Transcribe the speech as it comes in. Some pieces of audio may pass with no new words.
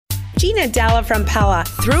Gina Dalla from Pella.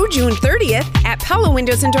 Through June 30th at Pella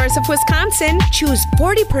Windows and Doors of Wisconsin, choose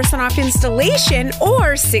 40% off installation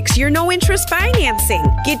or 6-year no-interest financing.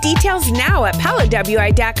 Get details now at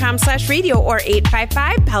PellaWI.com/radio or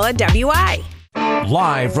 855-PELLA-WI.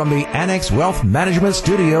 Live from the Annex Wealth Management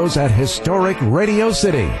Studios at historic Radio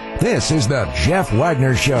City, this is the Jeff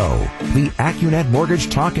Wagner Show. The AccuNet Mortgage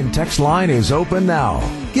Talk and Text line is open now.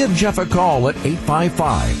 Give Jeff a call at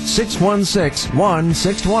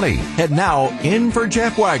 855-616-1620. And now, in for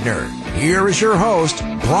Jeff Wagner, here is your host,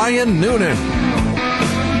 Brian Noonan.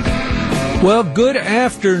 Well, good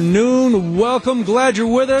afternoon. Welcome. Glad you're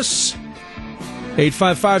with us.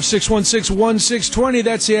 855-616-1620.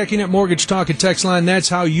 That's the AccuNet Mortgage Talk and Text line. That's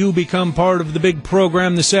how you become part of the big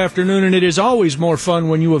program this afternoon. And it is always more fun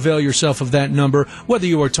when you avail yourself of that number, whether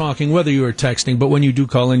you are talking, whether you are texting. But when you do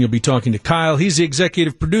call in, you'll be talking to Kyle. He's the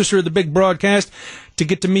executive producer of the big broadcast. To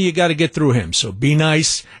get to me, you got to get through him. So be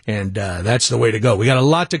nice, and that's the way to go. We got a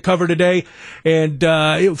lot to cover today. And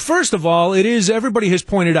first of all, everybody has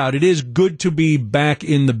pointed out, it is good to be back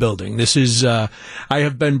in the building. This is, I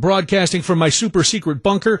have been broadcasting from my super secret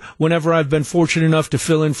bunker whenever I've been fortunate enough to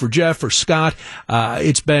fill in for Jeff or Scott.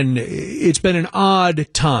 It's been an odd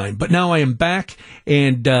time, but now I am back,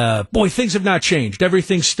 and boy, things have not changed.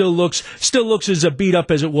 Everything still looks as beat up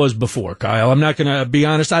as it was before, Kyle. I'm not going to be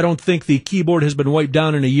honest. I don't think the keyboard has been wiped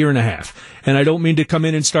down in a year and a half. And I don't mean to come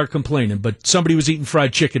in and start complaining, but somebody was eating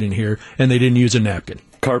fried chicken in here and they didn't use a napkin.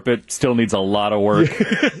 Carpet still needs a lot of work.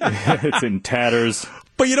 It's in tatters.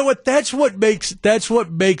 But you know what? That's what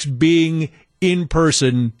makes being in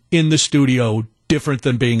person in the studio different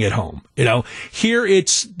than being at home. You know, here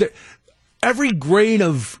every grain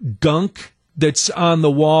of gunk that's on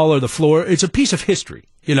the wall or the floor, it's a piece of history.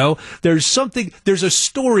 You know, there's a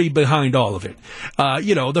story behind all of it.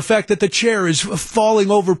 The fact that the chair is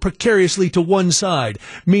falling over precariously to one side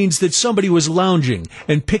means that somebody was lounging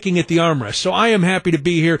and picking at the armrest. So I am happy to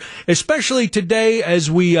be here, especially today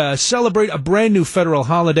as we celebrate a brand new federal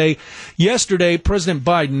holiday. Yesterday, President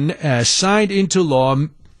Biden signed into law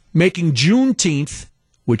making Juneteenth,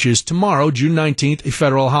 which is tomorrow, June 19th, a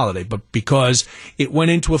federal holiday. But because it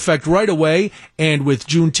went into effect right away, and with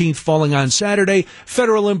Juneteenth falling on Saturday,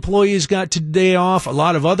 federal employees got today off. A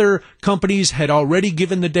lot of other companies had already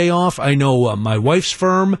given the day off. I know my wife's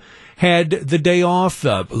firm had the day off.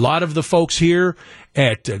 A lot of the folks here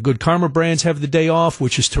at Good Karma Brands have the day off,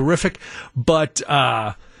 which is terrific. But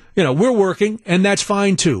we're working, and that's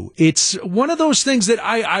fine, too. It's one of those things that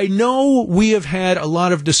I know we have had a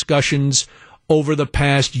lot of discussions over the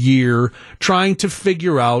past year trying to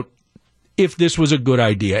figure out if this was a good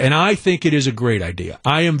idea. And I think it is a great idea.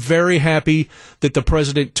 I am very happy that the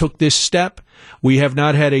president took this step. We have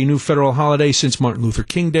not had a new federal holiday since Martin Luther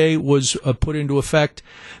King Day was put into effect.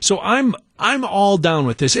 So I'm all down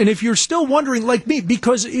with this. And if you're still wondering, like me,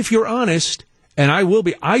 because if you're honest, and I will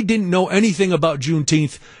be, I didn't know anything about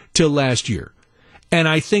Juneteenth till last year. And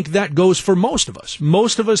I think that goes for most of us.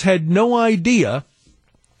 Most of us had no idea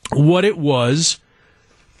what it was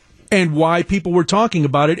and why people were talking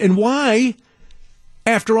about it, and why,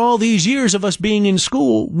 after all these years of us being in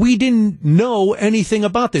school, we didn't know anything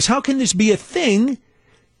about this. How can this be a thing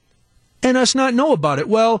and us not know about it?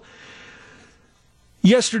 Well,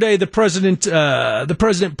 yesterday the president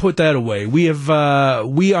put that away. We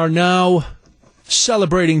are now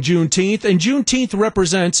celebrating Juneteenth, and Juneteenth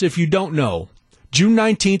represents, if you don't know, June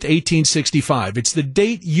 19th, 1865. It's the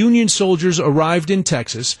date Union soldiers arrived in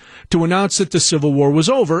Texas to announce that the Civil War was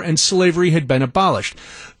over and slavery had been abolished.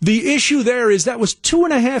 The issue there is that was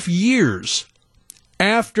 2.5 years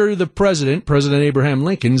after the President Abraham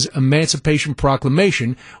Lincoln's Emancipation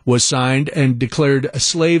Proclamation was signed and declared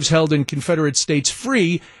slaves held in Confederate states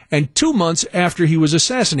free, and 2 months after he was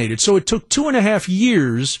assassinated. So it took 2.5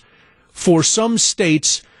 years for some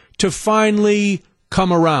states to finally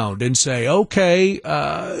come around and say, okay,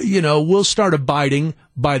 we'll start abiding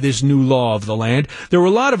by this new law of the land. There were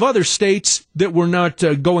a lot of other states that were not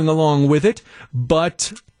going along with it,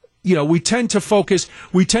 but we tend to focus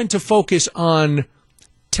on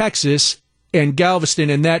Texas and Galveston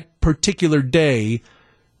and that particular day,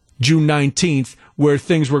 June 19th, where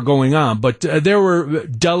things were going on. But there were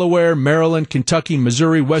Delaware, Maryland, Kentucky,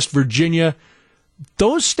 Missouri, West Virginia.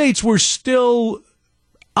 Those states were still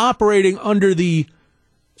operating under the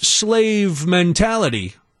slave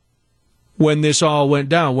mentality when this all went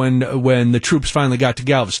down, when the troops finally got to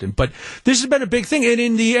Galveston. But this has been a big thing, and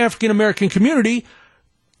in the African-American community,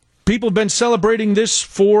 people have been celebrating this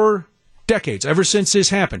for decades, ever since this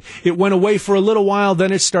happened. It went away for a little while,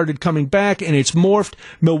 then it started coming back, and it's morphed.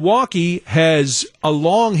 Milwaukee has a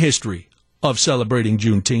long history of celebrating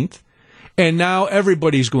Juneteenth, and now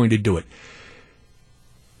everybody's going to do it.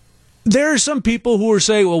 There are some people who are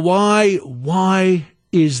saying, well, why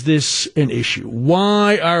is this an issue?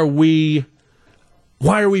 Why are we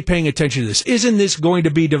paying attention to this? Isn't this going to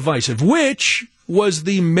be divisive? Which was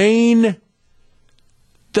the main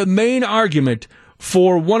argument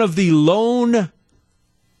for one of the lone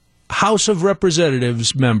House of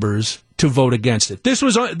Representatives members to vote against it. This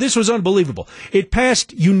was unbelievable. It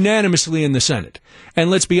passed unanimously in the Senate.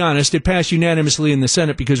 And let's be honest, it passed unanimously in the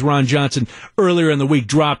Senate because Ron Johnson earlier in the week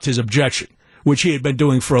dropped his objection, which he had been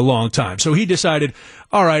doing for a long time. So he decided,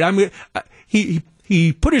 all right, he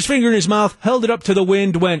put his finger in his mouth, held it up to the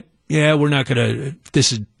wind, went, yeah, we're not going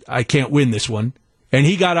to, I can't win this one. And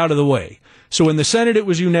he got out of the way. So in the Senate, it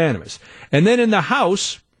was unanimous. And then in the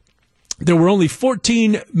House, there were only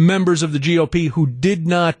 14 members of the GOP who did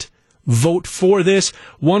not vote for this.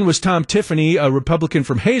 One was Tom Tiffany, a Republican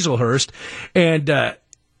from Hazelhurst, and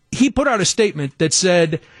he put out a statement that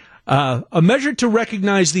said, a measure to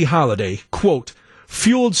recognize the holiday, quote,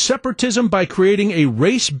 fueled separatism by creating a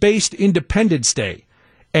race-based Independence Day,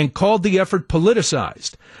 and called the effort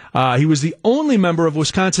politicized. He was the only member of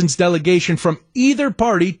Wisconsin's delegation from either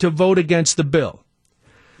party to vote against the bill.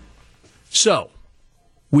 So,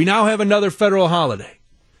 we now have another federal holiday.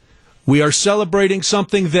 We are celebrating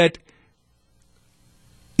something that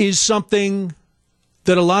is something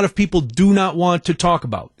that a lot of people do not want to talk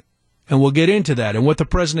about. And we'll get into that and what the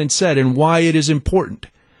president said and why it is important.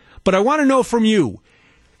 But I want to know from you,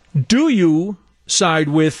 do you side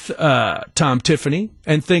with Tom Tiffany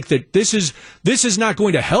and think that this is not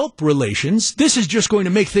going to help relations? This is just going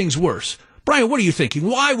to make things worse. Brian, what are you thinking?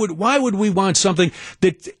 Why would we want something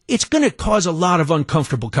that it's going to cause a lot of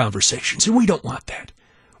uncomfortable conversations? And we don't want that.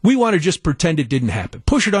 We want to just pretend it didn't happen.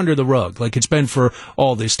 Push it under the rug like it's been for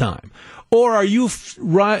all this time. Or are you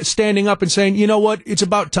standing up and saying, you know what, it's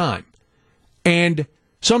about time? And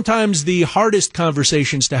sometimes the hardest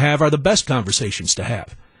conversations to have are the best conversations to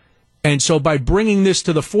have. And so by bringing this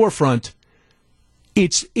to the forefront,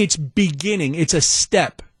 it's beginning, it's a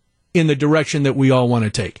step in the direction that we all want to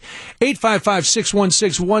take.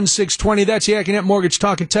 855-616-1620. That's the AccuNet Mortgage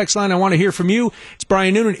Talk and Text line. I want to hear from you. It's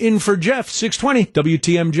Brian Noonan in for Jeff, 620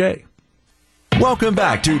 WTMJ. Welcome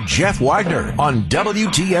back to Jeff Wagner on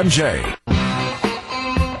WTMJ.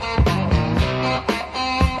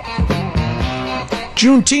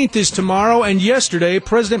 Juneteenth is tomorrow, and yesterday,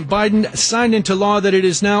 President Biden signed into law that it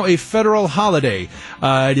is now a federal holiday.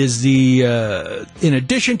 It is in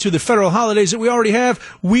addition to the federal holidays that we already have,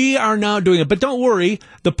 we are now doing it. But don't worry,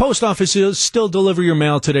 the post office will still deliver your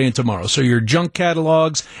mail today and tomorrow. So your junk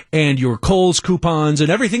catalogs and your Kohl's coupons and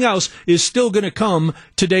everything else is still going to come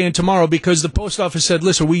today and tomorrow because the post office said,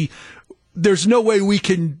 listen, there's no way we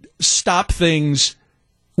can stop things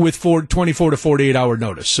with 24 to 48 hour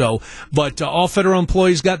notice. So, but all federal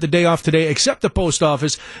employees got the day off today except the post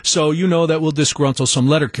office. So you know that will disgruntle some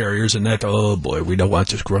letter carriers, and that, oh boy, we don't want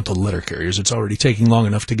disgruntled letter carriers. It's already taking long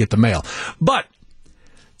enough to get the mail. But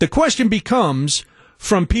the question becomes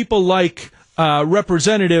from people like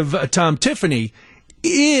Representative Tom Tiffany,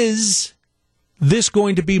 is this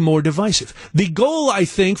going to be more divisive? The goal, I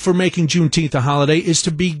think, for making Juneteenth a holiday is to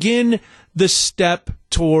begin the step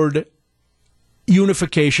toward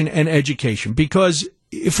unification and education. Because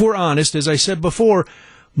if we're honest, as I said before,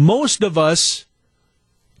 most of us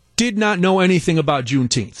did not know anything about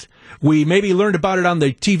Juneteenth. We maybe learned about it on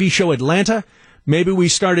the TV show Atlanta. Maybe we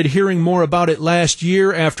started hearing more about it last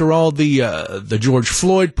year after all the George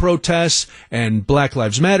Floyd protests and Black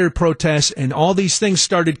Lives Matter protests, and all these things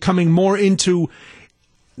started coming more into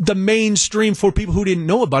the mainstream for people who didn't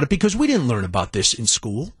know about it, because we didn't learn about this in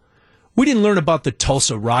school. We didn't learn about the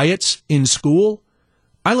Tulsa riots in school.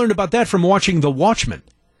 I learned about that from watching The Watchmen.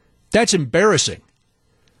 That's embarrassing.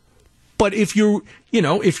 But if you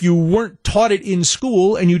weren't taught it in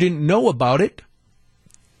school and you didn't know about it,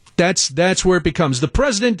 that's where it becomes. The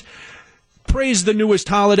president praised the newest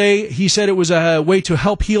holiday. He said it was a way to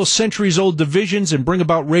help heal centuries-old divisions and bring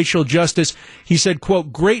about racial justice. He said,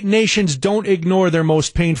 quote, great nations don't ignore their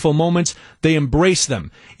most painful moments. They embrace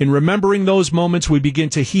them. In remembering those moments, we begin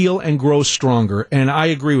to heal and grow stronger. And I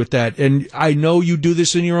agree with that. And I know you do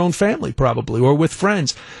this in your own family, probably, or with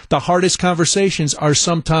friends. The hardest conversations are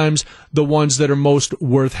sometimes the ones that are most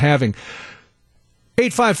worth having.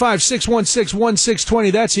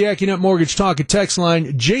 855-616-1620. That's the AccuNet Mortgage Talk and Text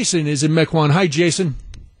line. Jason is in Mequon. Hi, Jason.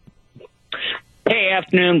 Hey,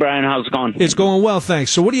 afternoon, Brian. How's it going? It's going well, thanks.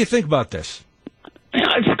 So what do you think about this?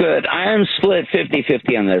 It's good. I am split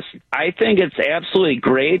 50-50 on this. I think it's absolutely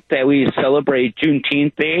great that we celebrate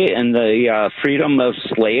Juneteenth Day and the freedom of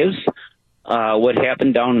slaves. what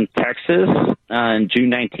happened down in Texas on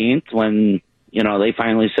June 19th when, they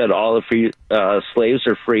finally said all the free slaves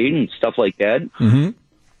are freed and stuff like that. Mm-hmm.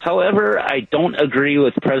 However, I don't agree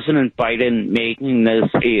with President Biden making this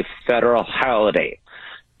a federal holiday,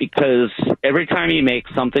 because every time you make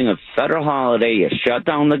something a federal holiday, you shut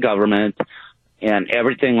down the government and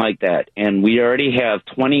everything like that. And we already have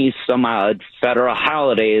 20 some odd federal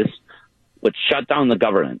holidays which shut down the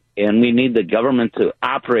government, and we need the government to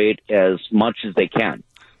operate as much as they can.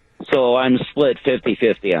 So I'm split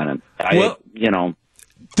 50-50 on it.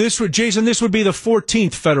 This would be the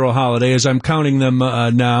 14th federal holiday as I'm counting them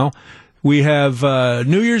now. We have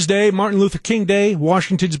New Year's Day, Martin Luther King Day,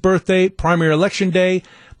 Washington's birthday, primary election day,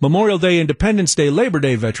 Memorial Day, Independence Day, Labor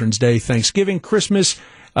Day, Veterans Day, Thanksgiving, Christmas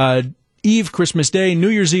Eve, Christmas Day, New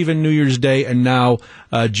Year's Eve and New Year's Day, and now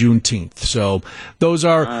Juneteenth. So those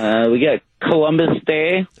are... we got Columbus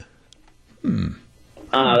Day.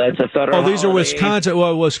 That's a federal these holiday. are Wisconsin.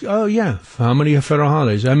 Well, yeah. How many federal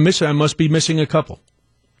holidays? I must be missing a couple.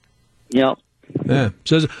 Yep. Yeah.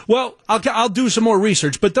 So, I'll do some more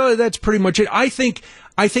research, but that's pretty much it. I think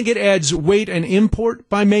it adds weight and import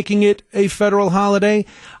by making it a federal holiday.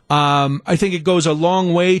 I think it goes a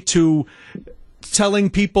long way to telling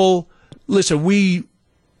people, listen, we're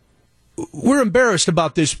embarrassed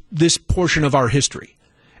about this portion of our history.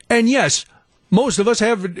 And yes, most of us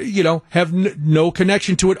have no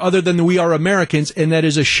connection to it other than we are Americans, and that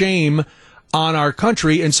is a shame on our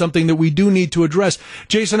country and something that we do need to address.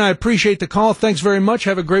 Jason, I appreciate the call. Thanks very much.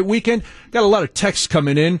 Have a great weekend. Got a lot of texts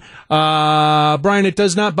coming in. Brian, it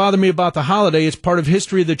does not bother me about the holiday. It's part of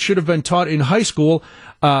history that should have been taught in high school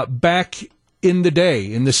back in the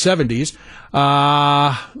day, in the 70s.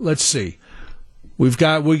 Let's see. We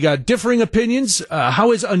got differing opinions.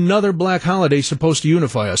 How is another black holiday supposed to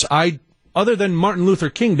unify us? Other than Martin Luther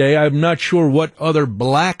King Day, I'm not sure what other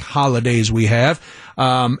black holidays we have.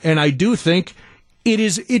 And I do think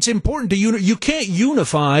it's important to you can't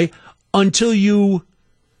unify until you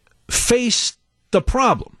face the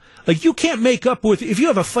problem. Like, you can't make up if you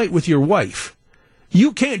have a fight with your wife,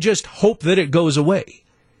 you can't just hope that it goes away.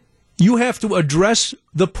 You have to address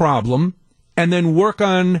the problem and then work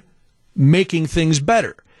on making things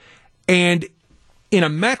better. And in a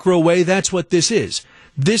macro way, that's what this is.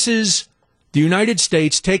 This is the United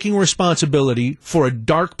States taking responsibility for a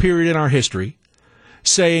dark period in our history,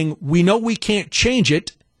 saying, we know we can't change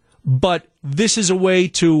it, but this is a way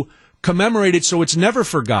to commemorate it so it's never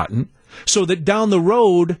forgotten, so that down the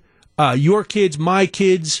road, your kids, my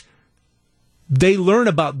kids, they learn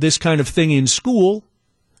about this kind of thing in school,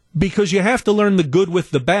 because you have to learn the good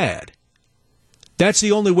with the bad. That's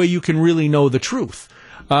the only way you can really know the truth.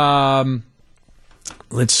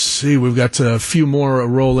 Let's see. We've got a few more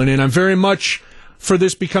rolling in. I'm very much for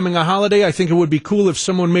this becoming a holiday. I think it would be cool if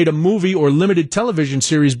someone made a movie or limited television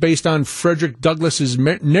series based on Frederick Douglass's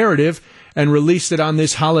narrative and released it on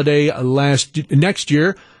this holiday next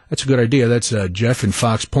year. That's a good idea. That's Jeff in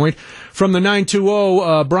Fox Point. From the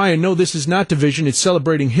 920, Brian, no, this is not division. It's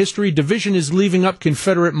celebrating history. Division is leaving up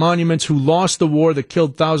Confederate monuments who lost the war that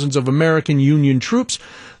killed thousands of American Union troops.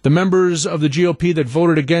 The members of the GOP that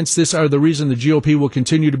voted against this are the reason the GOP will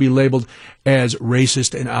continue to be labeled as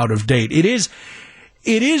racist and out of date. It is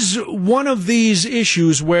one of these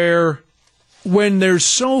issues where when there's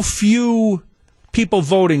so few people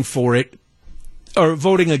voting for it, or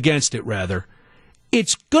voting against it, rather,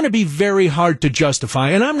 it's going to be very hard to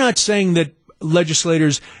justify. And I'm not saying that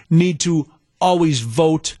legislators need to always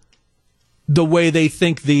vote the way they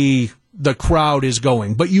think the crowd is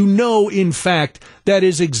going. But in fact, that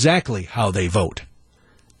is exactly how they vote.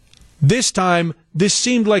 This time, this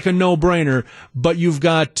seemed like a no-brainer, but you've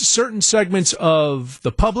got certain segments of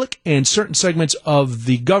the public and certain segments of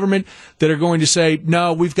the government that are going to say,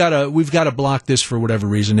 no, we've got to block this for whatever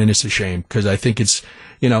reason, and it's a shame, because I think it's,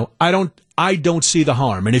 I don't see the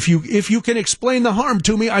harm. And if you can explain the harm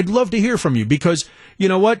to me, I'd love to hear from you, because you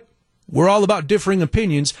know what? We're all about differing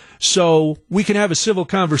opinions, so we can have a civil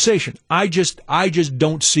conversation. I just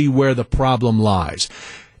don't see where the problem lies.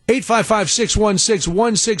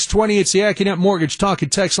 855-616-1620. It's the AccuNet Mortgage Talk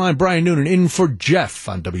and Text Line. Brian Noonan in for Jeff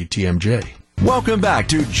on WTMJ. Welcome back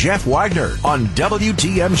to Jeff Wagner on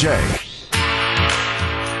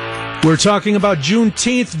WTMJ. We're talking about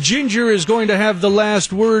Juneteenth. Ginger is going to have the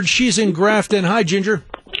last word. She's in Grafton. Hi, Ginger.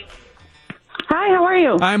 Hi, how are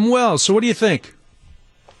you? I'm well. So what do you think?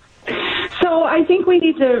 So I think we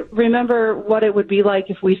need to remember what it would be like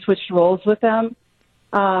if we switched roles with them.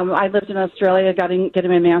 I lived in Australia getting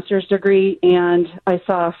my master's degree, and I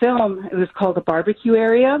saw a film. It was called The Barbecue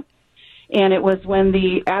Area, and it was when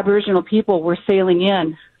the Aboriginal people were sailing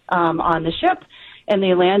in on the ship, and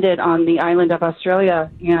they landed on the island of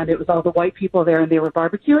Australia, and it was all the white people there, and they were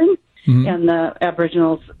barbecuing. Mm-hmm. And the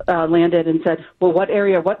Aboriginals landed and said, well,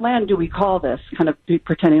 what land do we call this? Kind of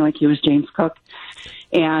pretending like he was James Cook.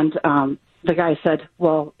 And the guy said,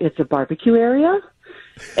 well, it's a barbecue area.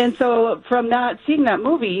 And so from seeing that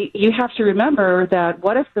movie, you have to remember that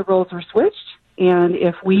what if the roles were switched? And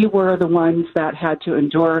if we were the ones that had to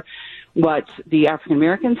endure what the African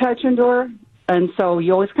Americans had to endure? And so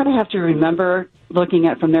you always kind of have to remember looking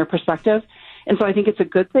at it from their perspective. And so I think it's a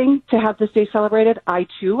good thing to have this day celebrated. I'm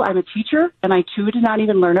a teacher, and I, too, did not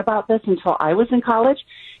even learn about this until I was in college,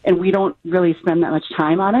 and we don't really spend that much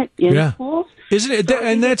time on it in schools. Isn't it? So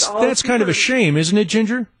and that's kind of a shame, isn't it,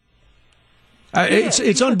 Ginger?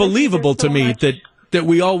 It's unbelievable to me that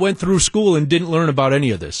we all went through school and didn't learn about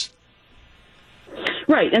any of this.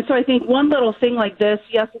 Right, and so I think one little thing like this,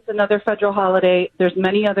 yes, it's another federal holiday. There's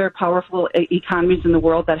many other powerful economies in the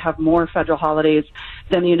world that have more federal holidays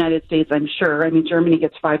than the United States, I'm sure. I mean, Germany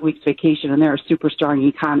gets 5 weeks vacation, and they're a super strong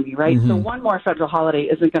economy, right? Mm-hmm. So one more federal holiday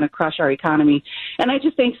isn't going to crush our economy. And I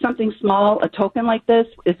just think something small, a token like this,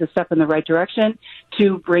 is a step in the right direction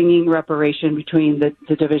to bringing reparation between the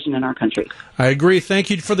division in our country. I agree. Thank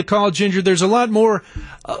you for the call, Ginger. There's a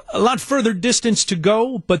lot further distance to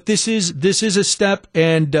go, but this is a step.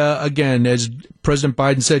 And again, as President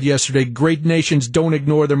Biden said yesterday, great nations don't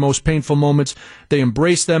ignore their most painful moments. They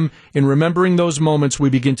embrace them. In remembering those moments, we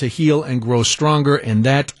begin to heal and grow stronger. And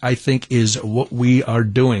that, I think, is what we are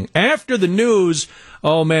doing. After the news,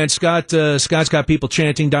 oh, man, Scott's got people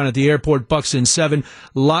chanting down at the airport, Bucks in 7.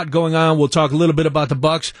 A lot going on. We'll talk a little bit about the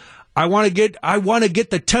Bucks. I want to get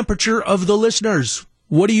the temperature of the listeners.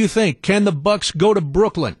 What do you think? Can the Bucks go to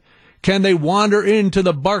Brooklyn? Can they wander into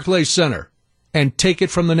the Barclays Center and take it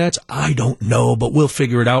from the Nets? I don't know, but we'll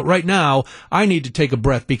figure it out. Right now, I need to take a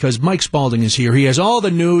breath because Mike Spalding is here. He has all the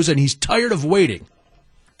news, and he's tired of waiting.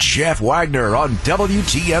 Jeff Wagner on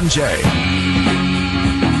WTMJ.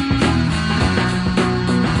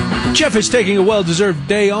 Jeff is taking a well-deserved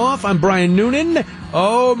day off. I'm Brian Noonan.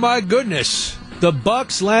 Oh, my goodness. The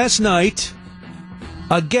Bucks last night,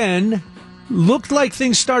 again, looked like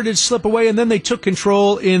things started to slip away, and then they took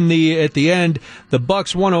control at the end. The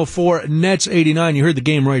Bucks 104, Nets 89. You heard the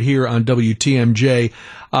game right here on WTMJ.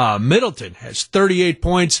 Middleton has 38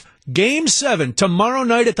 points. Game 7 tomorrow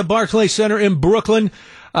night at the Barclays Center in Brooklyn.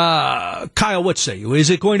 Kyle, what say you? Is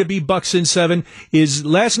it going to be Bucks in 7?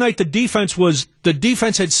 Last night the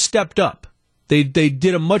defense had stepped up. They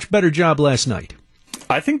did a much better job last night.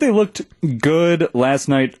 I think they looked good last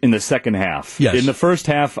night in the second half. Yes. In the first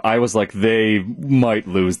half, I was like, they might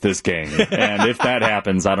lose this game. And if that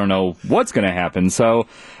happens, I don't know what's going to happen. So,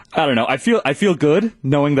 I don't know. I feel good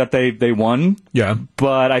knowing that they won. Yeah.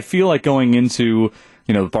 But I feel like going into,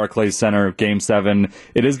 the Barclays Center, Game 7,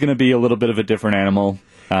 it is going to be a little bit of a different animal.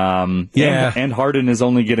 And Harden is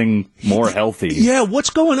only getting more healthy. Yeah, what's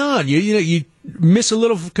going on? You miss a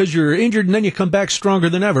little because you're injured, and then you come back stronger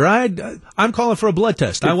than ever. I'm calling for a blood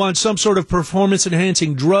test. I want some sort of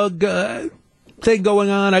performance-enhancing drug thing going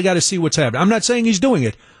on. I got to see what's happening. I'm not saying he's doing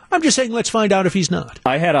it. I'm just saying let's find out if he's not.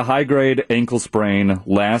 I had a high-grade ankle sprain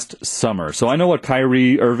last summer, so I know what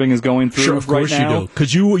Kyrie Irving is going through right now. Sure, of course you do,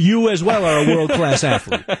 because you as well are a world-class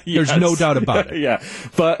athlete. Yes. There's no doubt about it. Yeah,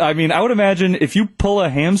 but, I would imagine if you pull a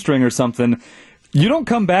hamstring or something, you don't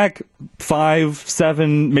come back 5,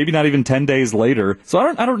 7, maybe not even 10 days later. So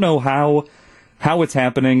I don't know how it's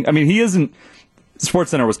happening. He isn't...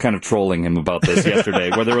 SportsCenter was kind of trolling him about this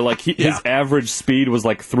yesterday, where they were like, his average speed was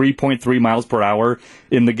like 3.3 miles per hour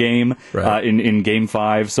in the game, right. In Game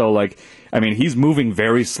 5. So, he's moving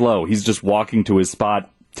very slow. He's just walking to his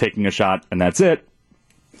spot, taking a shot, and that's it.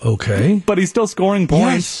 Okay. But he's still scoring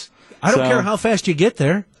points. Yes. I don't care how fast you get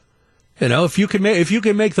there. If you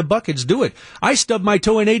can make the buckets, do it. I stubbed my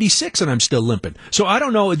toe in 86 and I'm still limping. So I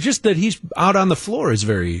don't know. Just that he's out on the floor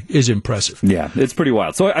is impressive. Yeah, it's pretty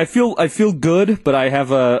wild. So I feel good, but I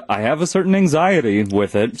have a certain anxiety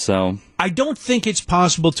with it. So I don't think it's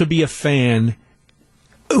possible to be a fan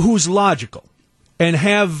who's logical and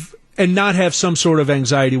not have some sort of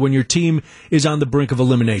anxiety when your team is on the brink of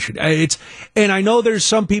elimination. And I know there's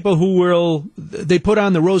some people who they put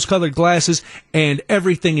on the rose-colored glasses and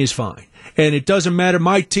everything is fine. And it doesn't matter.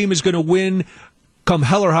 My team is going to win come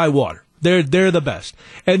hell or high water. They're the best.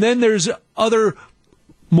 And then there's other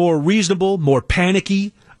more reasonable, more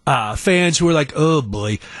panicky fans who are like, oh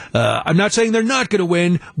boy, I'm not saying they're not going to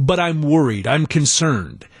win, but I'm worried. I'm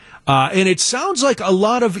concerned. And it sounds like a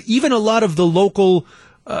lot of the local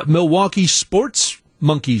Milwaukee sports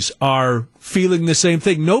monkeys are feeling the same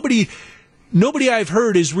thing. Nobody I've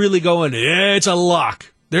heard is really going, it's a lock.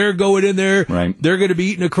 They're going in there. Right. They're going to be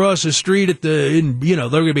eating across the street they're going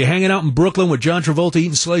to be hanging out in Brooklyn with John Travolta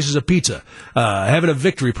eating slices of pizza, having a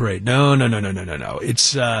victory parade. No.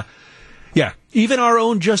 It's, even our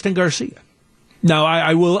own Justin Garcia. Now,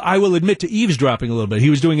 I will admit to eavesdropping a little bit. He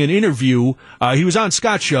was doing an interview. He was on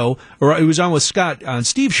Scott's show, or he was on with Scott on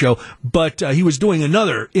Steve's show, but he was doing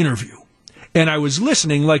another interview. And I was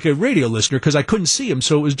listening like a radio listener because I couldn't see him,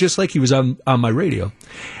 so it was just like he was on my radio.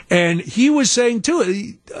 And he was saying,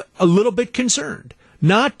 too, a little bit concerned.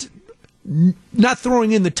 Not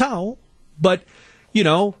throwing in the towel, but,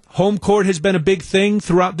 home court has been a big thing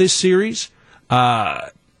throughout this series.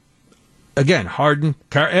 Again, Harden,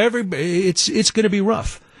 it's going to be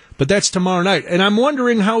rough, but that's tomorrow night. And I'm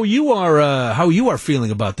wondering how you are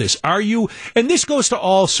feeling about this. Are you? And this goes to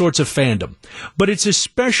all sorts of fandom, but it's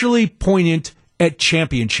especially poignant at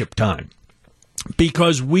championship time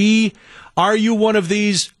because are you one of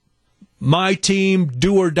these? My team,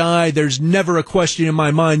 do or die. There's never a question in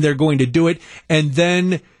my mind they're going to do it. And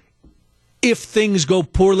then, if things go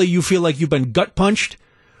poorly, you feel like you've been gut punched,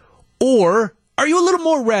 or are you a little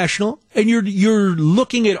more rational and you're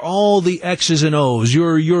looking at all the X's and O's?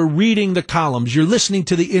 You're reading the columns, you're listening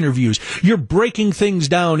to the interviews, you're breaking things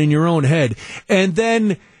down in your own head, and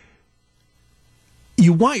then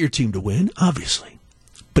you want your team to win, obviously.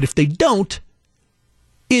 But if they don't,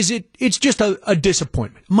 it's just a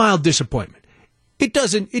disappointment, mild disappointment. It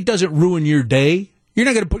doesn't ruin your day. You're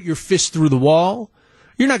not going to put your fist through the wall.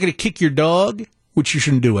 You're not going to kick your dog, which you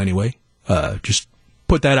shouldn't do anyway. Just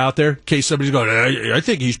put that out there in case somebody's going, I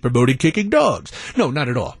think he's promoting kicking dogs. No, not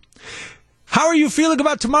at all. How are you feeling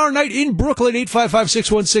about tomorrow night in Brooklyn?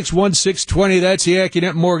 855-616-1620. That's the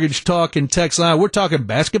AccuNet Mortgage Talk and Text line. We're talking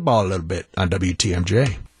basketball a little bit on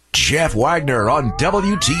WTMJ. Jeff Wagner on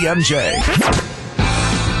WTMJ.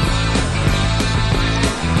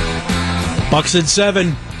 Bucks at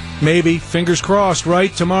 7. Maybe. Fingers crossed,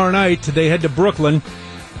 right? Tomorrow night, they head to Brooklyn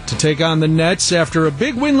to take on the Nets after a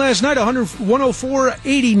big win last night,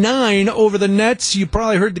 104-89 over the Nets. You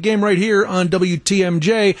probably heard the game right here on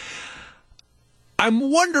WTMJ.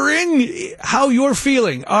 I'm wondering how you're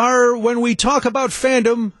feeling. When we talk about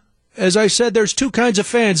fandom, as I said, there's two kinds of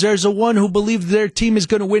fans. There's the one who believes their team is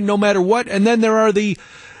going to win no matter what, and then there are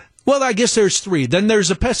I guess there's three. Then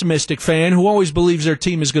there's a pessimistic fan who always believes their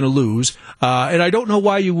team is going to lose. And I don't know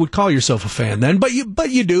why you would call yourself a fan then, but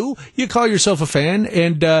you do. You call yourself a fan.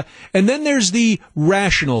 And then there's the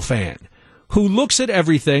rational fan who looks at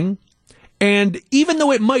everything, and even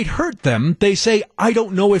though it might hurt them, they say, I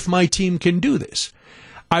don't know if my team can do this.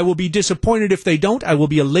 I will be disappointed if they don't. I will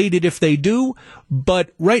be elated if they do.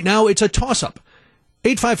 But right now, it's a toss-up.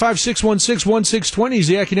 855-616-1620 is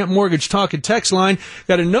the AccuNet Mortgage Talk and Text line.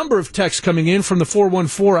 Got a number of texts coming in from the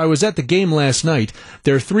 414. I was at the game last night.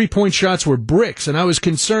 Their three-point shots were bricks, and I was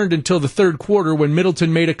concerned until the third quarter when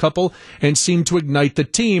Middleton made a couple and seemed to ignite the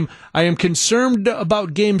team. I am concerned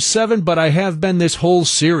about Game 7, but I have been this whole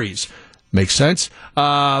series. Makes sense.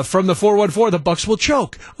 From the 414, the Bucks will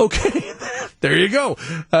choke. Okay, there you go.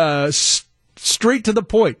 Straight to the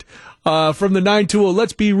point. From the 920,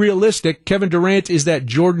 let's be realistic. Kevin Durant is that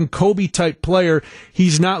Jordan Kobe type player.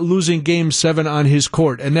 He's not losing Game 7 on his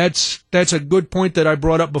court. And that's a good point that I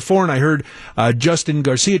brought up before, and I heard Justin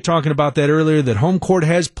Garcia talking about that earlier, that home court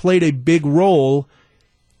has played a big role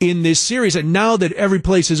in this series. And now that every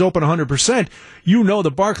place is open 100%, the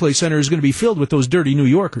Barclays Center is going to be filled with those dirty New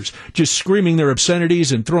Yorkers just screaming their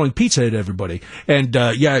obscenities and throwing pizza at everybody. And,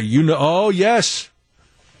 oh, yes.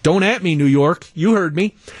 Don't at me, New York. You heard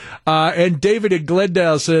me. And David at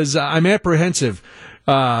Glendale says, I'm apprehensive.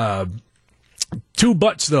 Two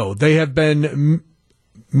buts, though. They have been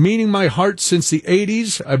meaning my heart since the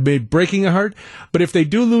 80s. I've been breaking a heart. But if they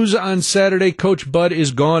do lose on Saturday, Coach Bud is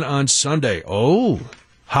gone on Sunday. Oh,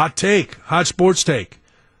 hot take. Hot sports take.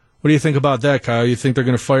 What do you think about that, Kyle? You think they're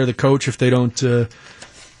going to fire the coach if they don't,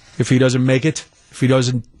 if he doesn't make it? If he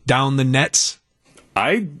doesn't down the Nets?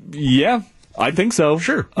 Yeah. I think so.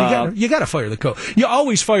 Sure. You got to fire the coach. You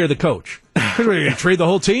always fire the coach. Are you going to trade the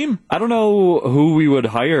whole team? I don't know who we would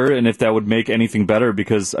hire and if that would make anything better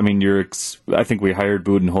because, I mean, I think we hired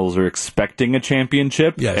Budenholzer expecting a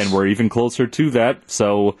championship, yes, and we're even closer to that.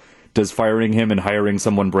 So does firing him and hiring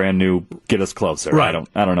someone brand new get us closer? Right.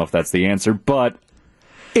 I don't know if that's the answer, but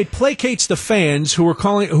it placates the fans who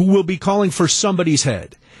will be calling for somebody's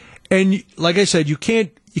head. And like I said, you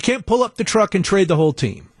can't pull up the truck and trade the whole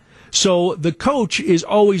team. So the coach is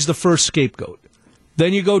always the first scapegoat.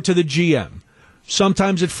 Then you go to the GM.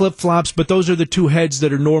 Sometimes it flip-flops, but those are the two heads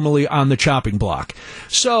that are normally on the chopping block.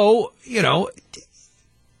 So,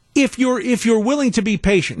 if you're willing to be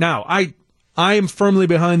patient. Now, I am firmly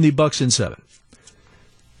behind the Bucks in 7.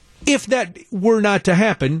 if that were not to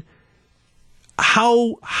happen,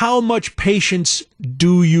 how much patience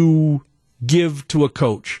do you give to a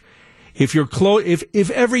coach? If you're if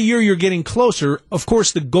every year you're getting closer, of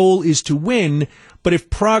course the goal is to win, but if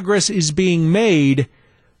progress is being made,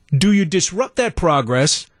 do you disrupt that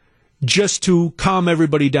progress just to calm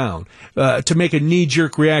everybody down, to make a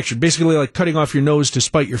knee-jerk reaction, basically like cutting off your nose to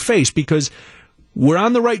spite your face? Because we're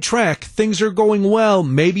on the right track, things are going well,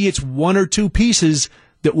 maybe it's one or two pieces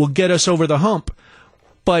that will get us over the hump,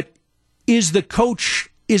 but is the coach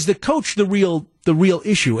the real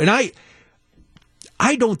issue? And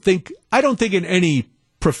I don't think in any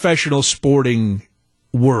professional sporting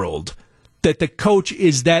world that the coach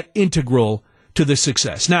is that integral to the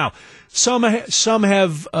success. Now, some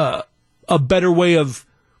have a better way of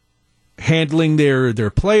handling their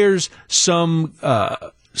players. Some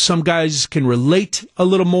guys can relate a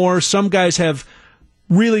little more. Some guys have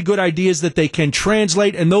really good ideas that they can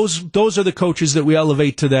translate, and those are the coaches that we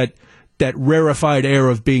elevate to that rarefied air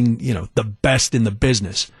of being, the best in the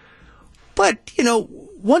business. But,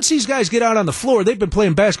 once these guys get out on the floor, they've been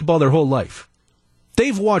playing basketball their whole life.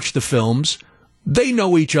 They've watched the films. They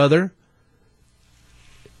know each other.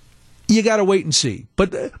 You got to wait and see.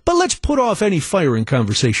 But let's put off any firing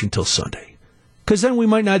conversation till Sunday, because then we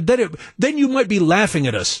might not. Then you might be laughing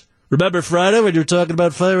at us. Remember Friday when you were talking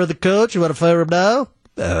about firing the coach? You want to fire him now?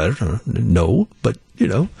 No, but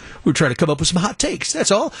we're trying to come up with some hot takes.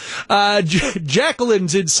 That's all.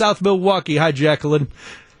 Jacqueline's in South Milwaukee. Hi, Jacqueline.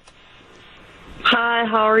 Hi,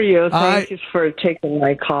 how are you? Thank you for taking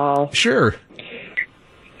my call. Sure.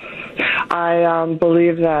 I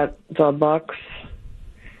believe that the Bucks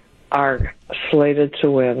are slated to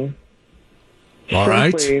win. All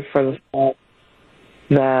right. Simply for the fact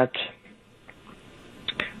that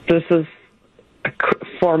this is,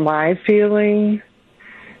 for my feeling,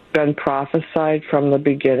 been prophesied from the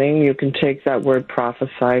beginning. You can take that word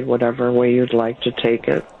prophesied whatever way you'd like to take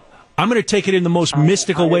it. I'm going to take it in the most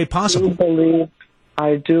mystical way possible.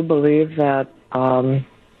 I do believe that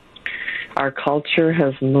our culture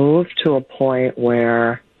has moved to a point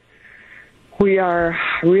where we are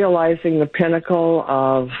realizing the pinnacle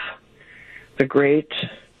of the great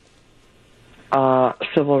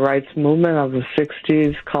civil rights movement of the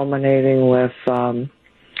 60s, culminating with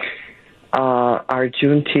our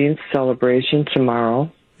Juneteenth celebration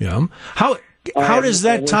tomorrow. Yeah. How does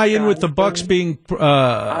that tie in with the Bucks being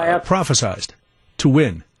prophesized to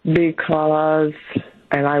win? Because,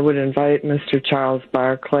 and I would invite Mr. Charles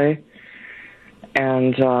Barkley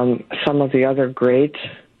and some of the other great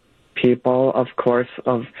people, of course,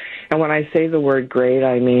 and when I say the word great,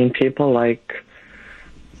 I mean people like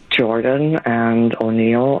Jordan and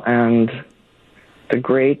O'Neal and the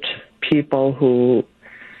great people who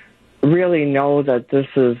really know that this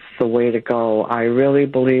is the way to go. I really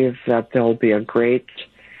believe that there'll be a great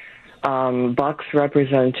Bucks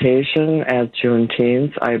representation at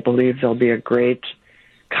Juneteenth. I believe there'll be a great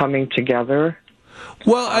coming together.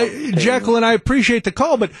 Well, Jacqueline, I appreciate the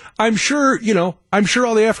call, but I'm sure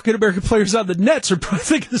all the African American players on the Nets are probably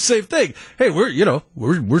thinking the same thing. Hey,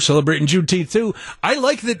 we're celebrating Juneteenth too. I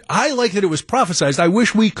like that it was prophesized. I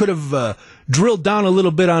wish we could have drilled down a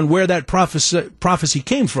little bit on where that prophecy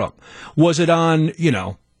came from. Was it on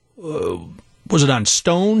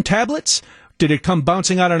stone tablets? Did it come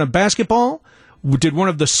bouncing out on a basketball? Did one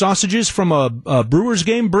of the sausages from a Brewers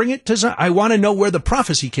game bring it to? I want to know where the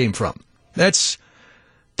prophecy came from. That's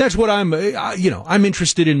what I'm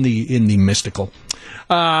interested in the mystical.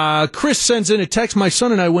 Chris sends in a text. My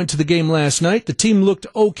son and I went to the game last night. The team looked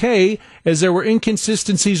okay as there were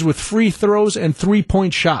inconsistencies with free throws and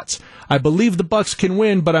 3-point shots. I believe the Bucks can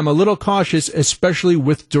win, but I'm a little cautious, especially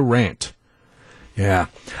with Durant. Yeah.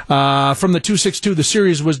 From the 262, the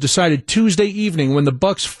series was decided Tuesday evening when the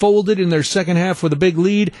Bucks folded in their second half with a big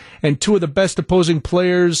lead and two of the best opposing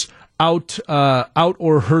players out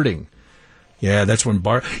or hurting. Yeah, that's when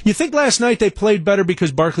You think last night they played better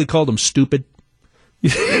because Barkley called them stupid?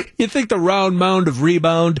 You think the round mound of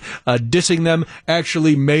rebound, dissing them,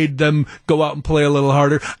 actually made them go out and play a little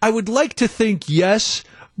harder? I would like to think yes,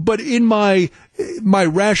 but in my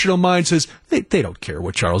rational mind says they don't care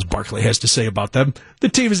what Charles Barkley has to say about them. The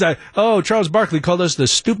team is not, Charles Barkley called us the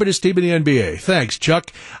stupidest team in the NBA. Thanks,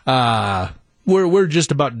 Chuck. We're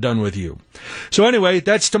just about done with you. So anyway,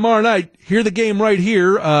 that's tomorrow night. Hear the game right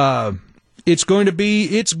here. It's going to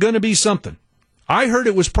be something. I heard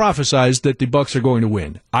it was prophesized that the Bucks are going to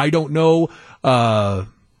win. I don't know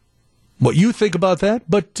what you think about that,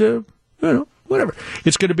 but whatever.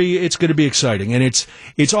 It's going to be exciting, and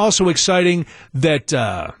it's also exciting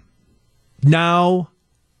that now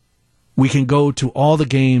we can go to all the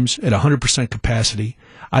games at 100% capacity.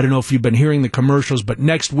 I don't know if you've been hearing the commercials, but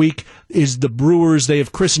next week is the Brewers. They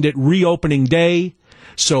have christened it Reopening Day.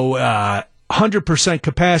 So 100%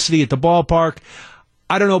 capacity at the ballpark.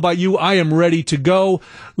 I don't know about you. I am ready to go.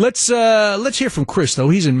 Let's hear from Chris, though.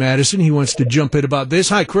 He's in Madison. He wants to jump in about this.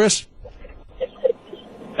 Hi, Chris.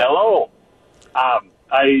 Hello.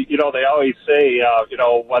 They always say,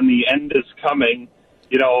 when the end is coming,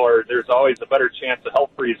 or there's always a better chance of hell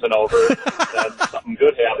freezing over than something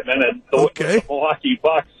good happening. And the Milwaukee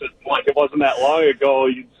Bucks, like it wasn't that long ago,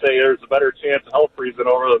 you'd say there's a better chance of hell freezing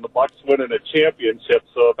over than the Bucks winning a championship.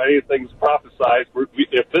 So if anything's prophesized,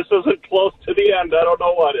 if this isn't close to the end, I don't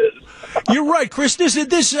know what is. You're right, Chris.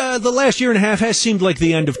 The last year and a half has seemed like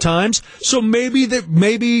the end of times. So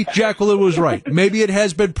maybe Jacqueline was right. Maybe it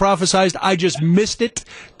has been prophesized. I just missed it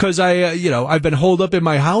because I've been holed up in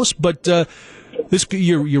my house. But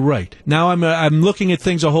you're right. Now I'm looking at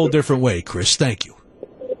things a whole different way, Chris. Thank you.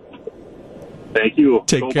 Thank you.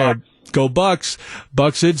 Take care. Bucks. Go Bucks.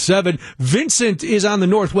 Bucks at 7. Vincent is on the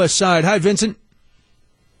northwest side. Hi, Vincent.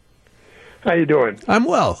 How you doing? I'm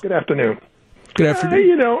well. Good afternoon. Good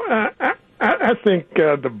afternoon. I think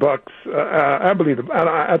the Bucks. I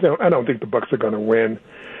don't think the Bucks are going to win.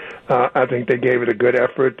 I think they gave it a good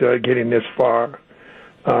effort getting this far.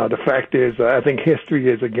 The fact is, I think history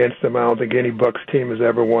is against them. I don't think any Bucks team has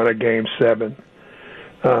ever won a Game 7.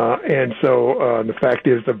 And so the fact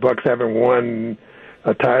is the Bucks haven't won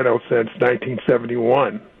a title since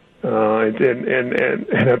 1971.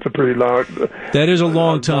 And that's a pretty long. That is a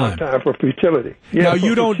long time. Long time for futility. Yeah, now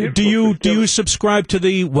you don't. Do you subscribe to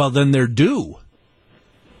the? Well, then they're due.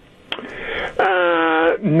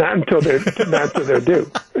 Not until they're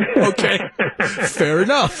due. Okay, fair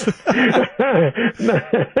enough.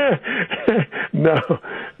 No.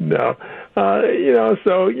 And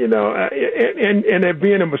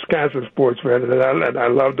being a Wisconsin sports fan, and I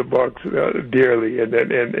love the Bucks dearly,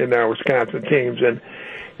 and our Wisconsin teams,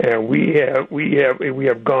 and we have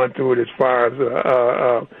gone through it as far as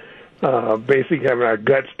basically having our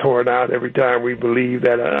guts torn out every time we believe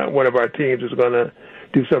that one of our teams is going to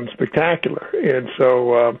do something spectacular. And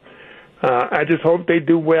so I just hope they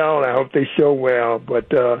do well, and I hope they show well,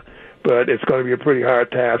 but it's going to be a pretty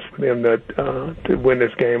hard task for them to win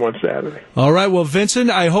this game on Saturday. All right, well, Vincent,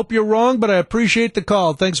 I hope you're wrong, but I appreciate the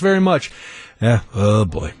call. Thanks very much. Yeah, oh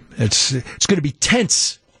boy, it's going to be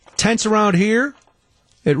tense around here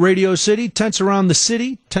at Radio City, tense around the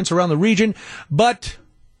city, tense around the region, but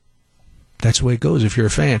that's the way it goes if you're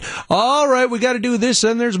a fan. All right, we got to do this,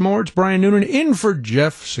 and there's more. It's Brian Noonan in for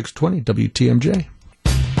Jeff, 620 WTMJ.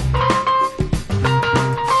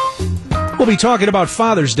 We'll be talking about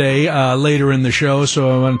Father's Day later in the show, so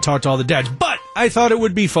I want to talk to all the dads. But I thought it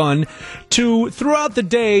would be fun to, throughout the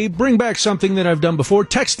day, bring back something that I've done before,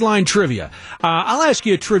 text line trivia. I'll ask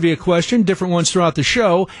you a trivia question, different ones throughout the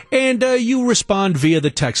show, and you respond via the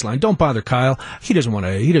text line. Don't bother Kyle. He doesn't want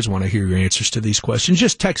to hear your answers to these questions.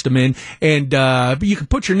 Just text them in, and you can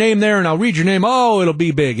put your name there, and I'll read your name. Oh, it'll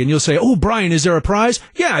be big. And you'll say, oh, Brian, is there a prize?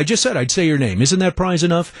 Yeah, I just said I'd say your name. Isn't that prize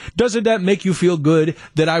enough? Doesn't that make you feel good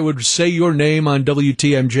that I would say your name on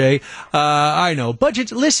WTMJ? I know.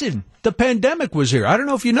 Budgets, listen. The pandemic was here. I don't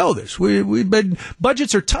know if you know this. We've been,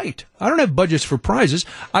 budgets are tight. I don't have budgets for prizes.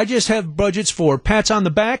 I just have budgets for pats on the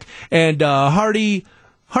back and hearty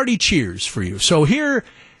cheers for you. So here,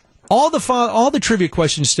 all the trivia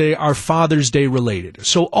questions today are Father's Day related.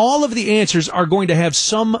 So all of the answers are going to have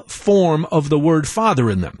some form of the word father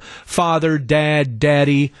in them. Father, dad,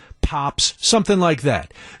 daddy, pops, something like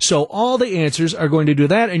that. So all the answers are going to do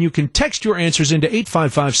that, and you can text your answers into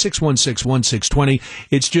 855-616-1620.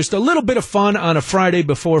 It's just a little bit of fun on a Friday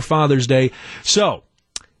before Father's Day. So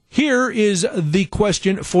here is the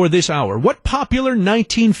question for this hour. What popular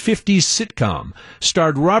 1950s sitcom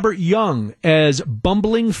starred Robert Young as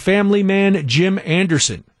bumbling family man Jim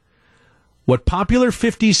Anderson? What popular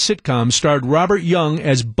 50s sitcom starred Robert Young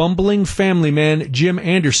as bumbling family man Jim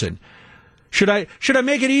Anderson? Should I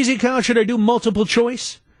make it easy, Kyle? Should I do multiple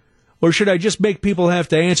choice? Or should I just make people have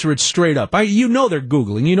to answer it straight up? You know they're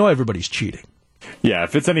Googling. You know everybody's cheating. Yeah,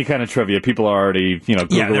 if it's any kind of trivia, people are already,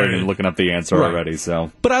 Googling and looking up the answer already.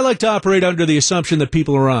 So, but I like to operate under the assumption that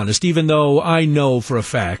people are honest, even though I know for a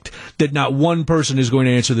fact that not one person is going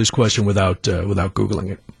to answer this question without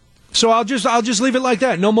Googling it. So I'll just leave it like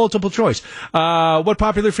that. No multiple choice. What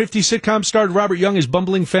popular 50s sitcom starred Robert Young as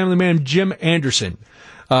bumbling family man Jim Anderson?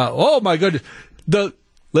 Oh my goodness.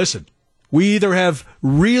 Listen, we either have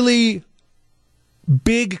really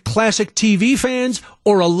big classic TV fans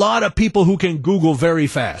or a lot of people who can Google very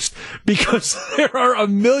fast, because there are a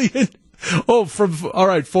million. Oh, all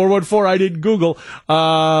right, 414, I didn't Google.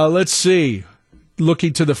 Let's see.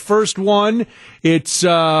 looking to the first one. It's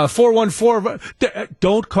 414.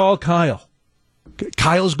 Don't call Kyle.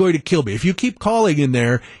 Kyle's going to kill me. If you keep calling in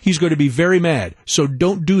there, he's going to be very mad. So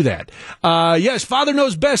don't do that. Yes, Father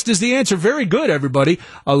Knows Best is the answer. Very good, everybody.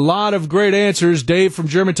 A lot of great answers. Dave from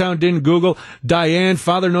Germantown didn't Google. Diane,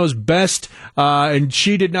 Father Knows Best, and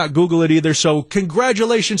she did not Google it either. So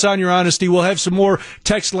congratulations on your honesty. We'll have some more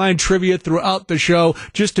text line trivia throughout the show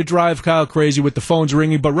just to drive Kyle crazy with the phones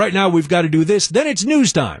ringing. But right now, we've got to do this. Then it's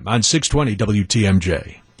news time on 620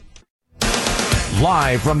 WTMJ.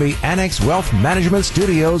 Live from the Annex Wealth Management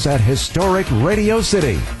Studios at historic Radio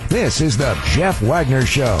City, this is the Jeff Wagner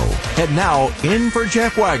Show. And now, in for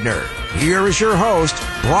Jeff Wagner, here is your host,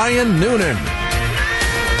 Brian Noonan.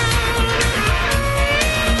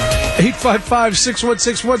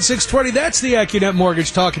 855-616-1620. That's the AccuNet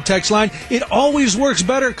Mortgage Talk and Text line. It always works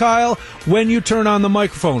better, Kyle, when you turn on the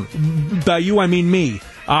microphone. By you, I mean me.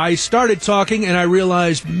 I started talking and I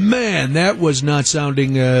realized, man, that was not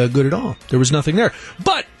sounding good at all. There was nothing there.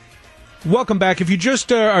 But welcome back. If you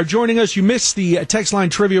just are joining us, you missed the text line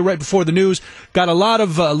trivia right before the news. Got a lot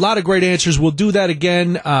of great answers. We'll do that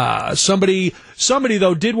again. Somebody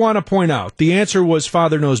though did want to point out the answer was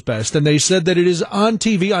Father Knows Best, and they said that it is on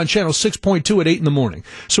TV on channel 6.2 at 8 in the morning.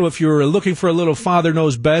 So if you're looking for a little Father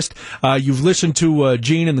Knows Best, you've listened to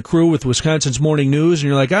Gene and the crew with Wisconsin's Morning News, and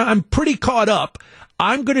you're like, I'm pretty caught up.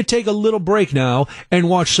 I'm going to take a little break now and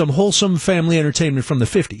watch some wholesome family entertainment from the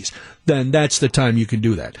 50s. Then that's the time you can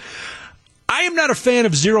do that. I am not a fan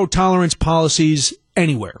of zero tolerance policies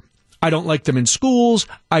anywhere. I don't like them in schools.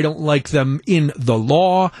 I don't like them in the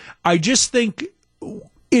law. I just think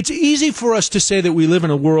it's easy for us to say that we live in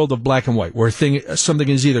a world of black and white, where something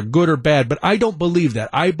is either good or bad, but I don't believe that.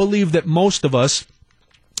 I believe that most of us,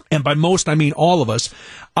 and by most I mean all of us,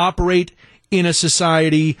 operate in a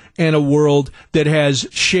society and a world that has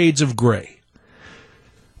shades of gray.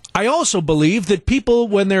 I also believe that people,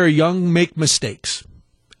 when they're young, make mistakes.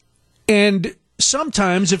 And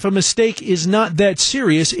sometimes if a mistake is not that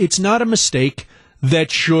serious, it's not a mistake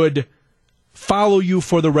that should follow you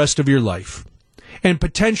for the rest of your life and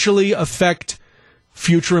potentially affect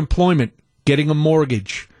future employment, getting a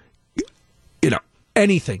mortgage,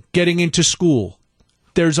 anything, getting into school.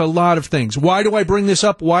 There's a lot of things. Why do I bring this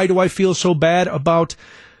up? Why do I feel so bad about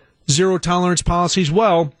zero tolerance policies?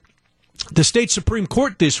 Well, the state Supreme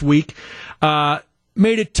Court this week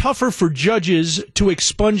made it tougher for judges to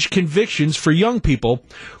expunge convictions for young people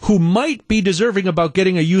who might be deserving about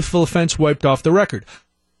getting a youthful offense wiped off the record.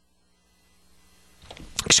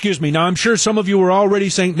 Excuse me. Now, I'm sure some of you are already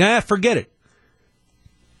saying, nah, forget it.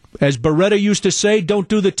 As Beretta used to say, don't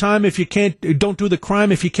do the crime if you can't do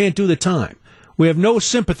the time. We have no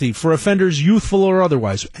sympathy for offenders, youthful or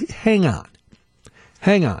otherwise. Hang on.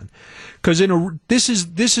 Because this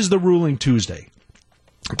is the ruling Tuesday.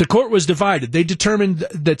 The court was divided. They determined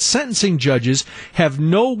that sentencing judges have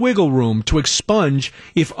no wiggle room to expunge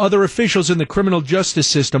if other officials in the criminal justice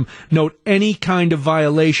system note any kind of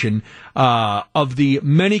violation of the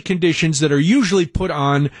many conditions that are usually put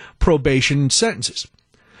on probation sentences.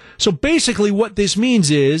 So basically what this means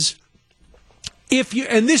is,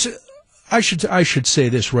 I should say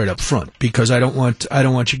this right up front, because I don't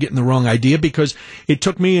want you getting the wrong idea, because it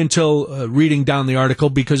took me until reading down the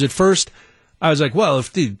article, because at first I was like, well,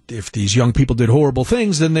 if these young people did horrible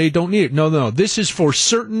things, then they don't need it. No. This is for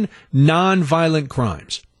certain non-violent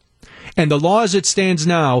crimes. And the law as it stands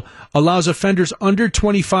now allows offenders under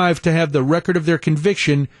 25 to have the record of their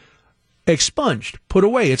conviction expunged, put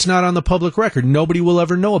away. It's not on the public record. Nobody will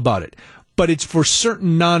ever know about it. But it's for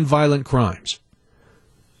certain non-violent crimes.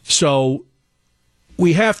 So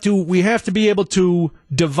we have to be able to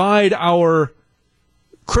divide our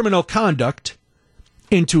criminal conduct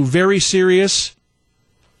into very serious,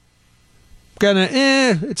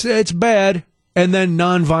 it's bad, and then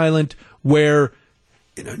nonviolent, where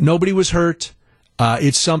nobody was hurt.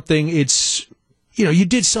 You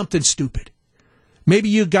did something stupid. Maybe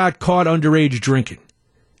you got caught underage drinking.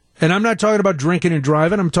 And I'm not talking about drinking and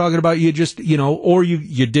driving. I'm talking about you just, or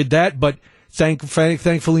you did that, but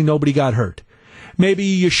thankfully nobody got hurt. Maybe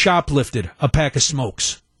you shoplifted a pack of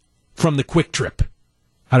smokes from the Quick Trip.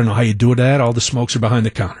 I don't know how you do that. All the smokes are behind the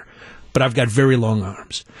counter. But I've got very long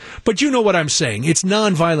arms. But you know what I'm saying. It's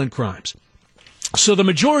nonviolent crimes. So the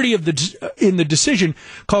majority in the decision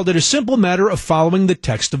called it a simple matter of following the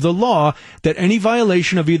text of the law, that any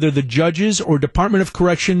violation of either the judge's or Department of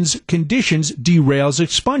Corrections conditions derails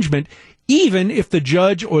expungement, even if the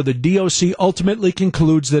judge or the DOC ultimately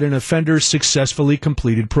concludes that an offender successfully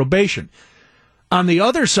completed probation. On the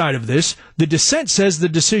other side of this, the dissent says the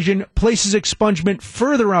decision places expungement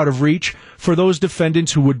further out of reach for those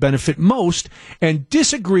defendants who would benefit most and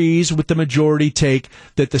disagrees with the majority take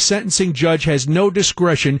that the sentencing judge has no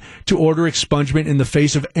discretion to order expungement in the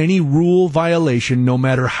face of any rule violation, no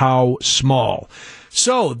matter how small.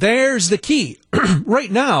 So there's the key.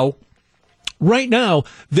 Right now,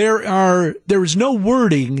 there is no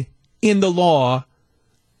wording in the law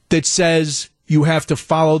that says you have to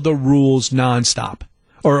follow the rules nonstop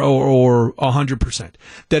or 100%.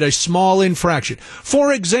 That a small infraction.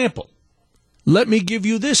 For example, let me give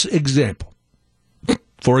you this example.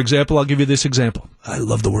 I'll give you this example. I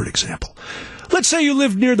love the word example. Let's say you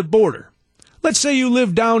live near the border. Let's say you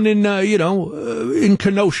live down in, in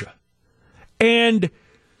Kenosha. And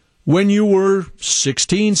when you were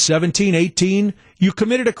 16, 17, 18, you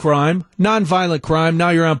committed a crime, nonviolent crime,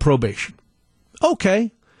 now you're on probation.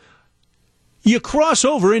 Okay. You cross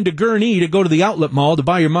over into Gurnee to go to the outlet mall to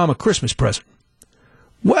buy your mom a Christmas present.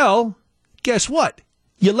 Well, guess what?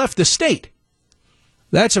 You left the state.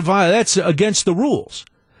 That's against the rules.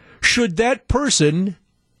 Should that person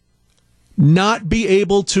not be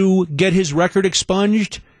able to get his record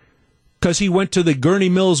expunged because he went to the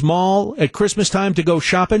Gurnee Mills Mall at Christmas time to go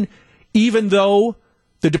shopping, even though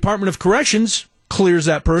the Department of Corrections clears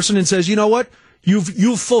that person and says, you know what?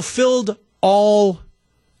 You've fulfilled all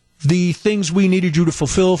the things we needed you to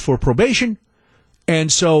fulfill for probation,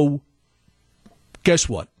 and so guess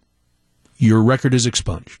what? Your record is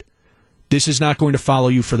expunged. This is not going to follow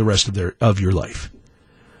you for the rest of your life.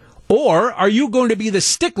 Or are you going to be the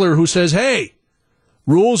stickler who says, hey,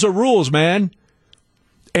 rules are rules, man,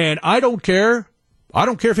 and I don't care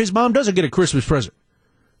if his mom doesn't get a Christmas present.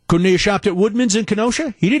 Couldn't he have shopped at Woodman's in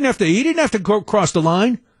Kenosha? He didn't have to go cross the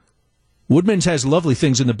line. Woodman's has lovely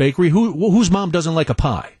things in the bakery. Whose mom doesn't like a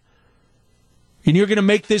pie? And you're going to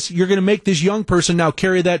make this young person now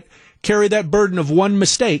carry that burden of one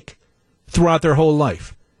mistake throughout their whole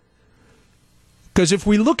life. Because if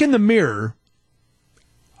we look in the mirror,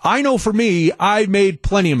 I know for me, I made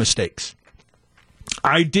plenty of mistakes.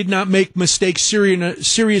 I did not make mistakes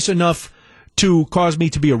serious enough to cause me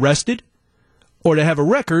to be arrested or to have a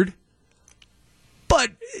record, but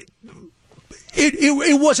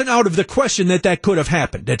it wasn't out of the question that could have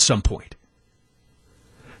happened at some point.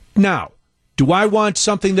 Now, do I want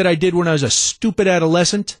something that I did when I was a stupid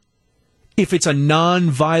adolescent? If it's a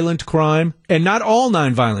non-violent crime, and not all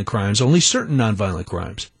non-violent crimes, only certain non-violent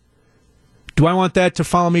crimes. Do I want that to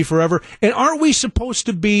follow me forever? And aren't we supposed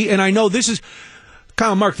to be, and I know this is,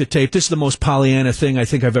 Kyle, mark the tape, this is the most Pollyanna thing I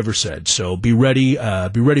think I've ever said, so be ready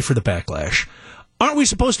for the backlash. Aren't we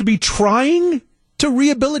supposed to be trying to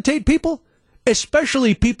rehabilitate people?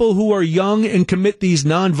 Especially people who are young and commit these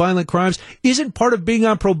nonviolent crimes? Isn't part of being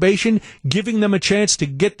on probation giving them a chance to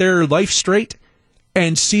get their life straight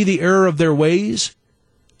and see the error of their ways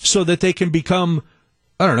so that they can become,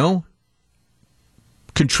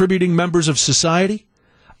 contributing members of society?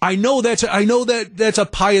 I know that's a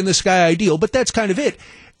pie in the sky ideal, but that's kind of it.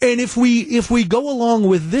 And if we go along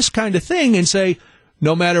with this kind of thing and say,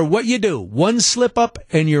 no matter what you do, one slip up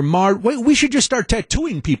and you're marred, we should just start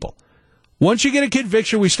tattooing people. Once you get a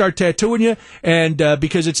conviction, we start tattooing you, and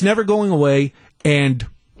because it's never going away, and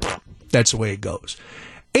that's the way it goes.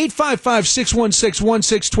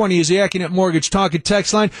 855-616-1620 is the AccuNet Mortgage Talk and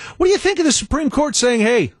Text line. What do you think of the Supreme Court saying,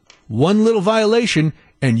 hey, one little violation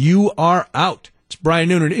and you are out? It's Brian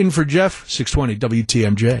Noonan in for Jeff, 620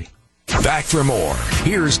 WTMJ. Back for more.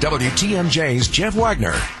 Here's WTMJ's Jeff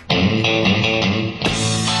Wagner.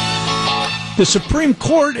 The Supreme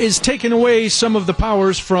Court is taking away some of the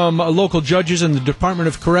powers from local judges and the Department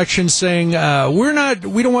of Corrections, saying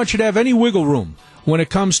we don't want you to have any wiggle room when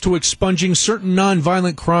it comes to expunging certain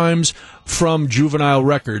nonviolent crimes from juvenile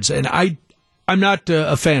records. And I'm not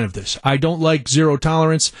a fan of this. I don't like zero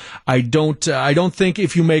tolerance. I don't think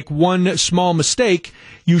if you make one small mistake,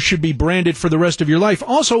 you should be branded for the rest of your life.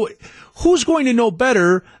 Also, who's going to know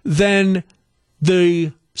better than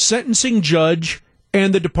the sentencing judge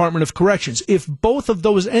and the Department of Corrections? If both of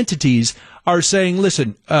those entities are saying,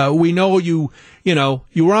 listen, we know you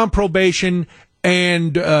were on probation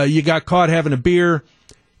and you got caught having a beer,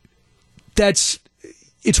 it's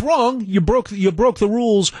wrong. You broke the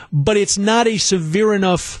rules, but it's not a severe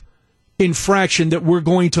enough infraction that we're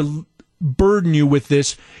going to burden you with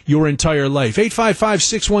this your entire life.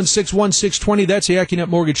 855-616-1620. That's the AccuNet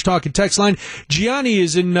Mortgage Talk and Text line. Gianni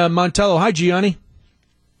is in Montello. Hi, Gianni.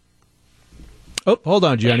 Oh, hold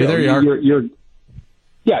on, Gianni. There you are.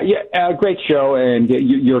 Great show, and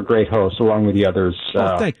you're a great host, along with the others.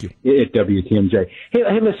 Thank you. At WTMJ. Hey,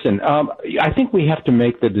 listen, I think we have to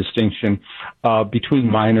make the distinction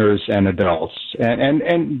between minors and adults,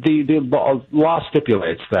 and the law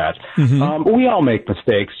stipulates that. Mm-hmm. We all make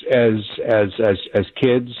mistakes as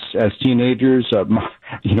kids, as teenagers.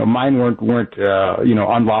 Mine weren't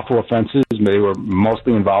unlawful offenses. They were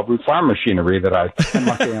mostly involved with farm machinery that I'm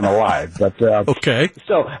lucky I'm alive. But okay.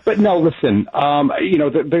 But no, listen.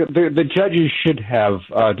 The judges should have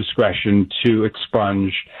discretion to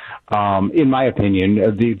expunge, in my opinion,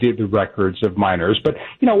 the records of minors. But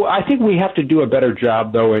I think we have to do a better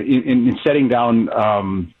job, though, in setting down,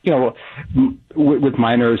 with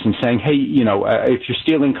minors and saying, hey, if you're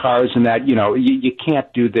stealing cars and that, you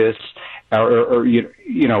can't do this. Or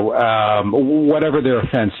whatever their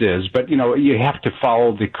offense is, but you have to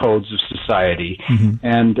follow the codes of society,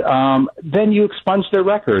 and then you expunge their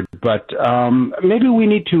record. But maybe we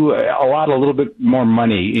need to allot a little bit more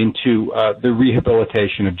money into the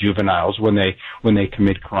rehabilitation of juveniles when they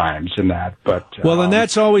commit crimes and that. But and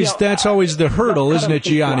that's always the hurdle, isn't it,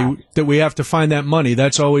 Gianni? That we have to find that money.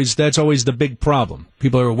 That's always the big problem.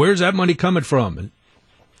 People are, where's that money coming from?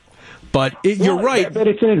 But you're right. But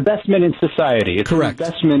it's an investment in society. It's correct. An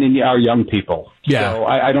investment in our young people. Yeah. So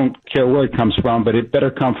I don't care where it comes from, but it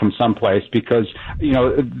better come from someplace because,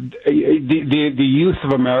 the youth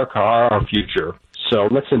of America are our future. So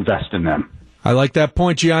let's invest in them. I like that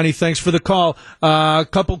point, Gianni. Thanks for the call.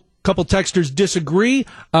 Couple texters disagree.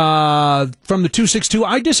 From the 262,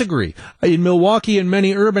 I disagree. In Milwaukee and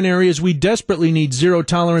many urban areas, we desperately need zero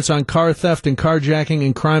tolerance on car theft and carjacking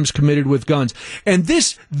and crimes committed with guns. And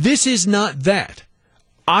this is not that.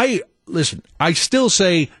 I still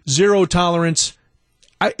say zero tolerance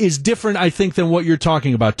is different, I think, than what you're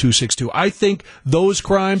talking about, 262. I think those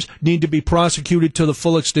crimes need to be prosecuted to the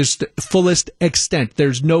fullest extent.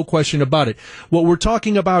 There's no question about it. What we're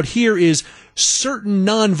talking about here is certain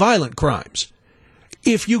nonviolent crimes.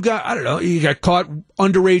 If you got, you got caught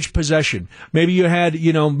underage possession. Maybe you had,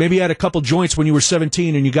 maybe you had a couple joints when you were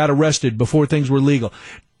 17 and you got arrested before things were legal.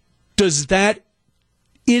 And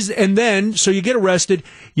then, so you get arrested,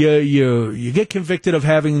 you get convicted of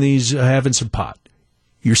having some pot.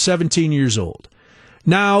 You're 17 years old.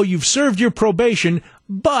 Now you've served your probation,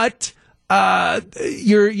 but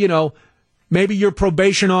maybe your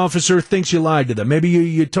probation officer thinks you lied to them. Maybe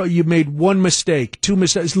you made one mistake, two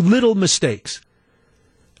mistakes, little mistakes.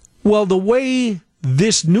 Well, the way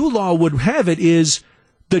this new law would have it is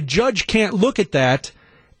the judge can't look at that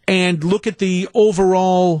and look at the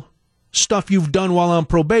overall stuff you've done while on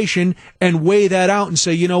probation and weigh that out and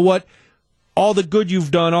say, you know what, all the good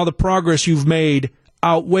you've done, all the progress you've made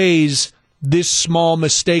outweighs this small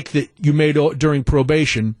mistake that you made during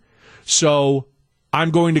probation, so I'm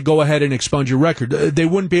going to go ahead and expunge your record. They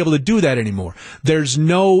wouldn't be able to do that anymore. There's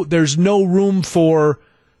no room for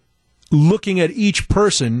looking at each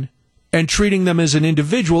person and treating them as an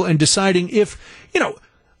individual and deciding if,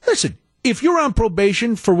 listen, if you're on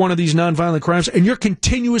probation for one of these nonviolent crimes and you're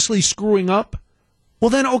continuously screwing up, well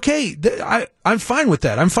then, okay, I'm fine with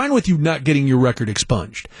that. I'm fine with you not getting your record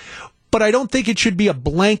expunged. But I don't think it should be a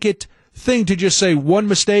blanket thing to just say one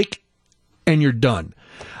mistake and you're done.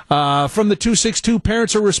 From the 262,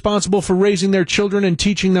 parents are responsible for raising their children and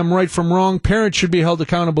teaching them right from wrong. Parents should be held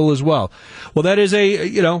accountable as well. Well, that is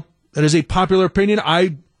a popular opinion.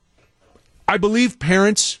 I believe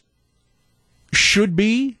parents should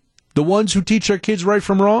be the ones who teach their kids right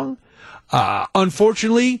from wrong.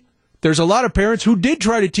 Unfortunately, there's a lot of parents who did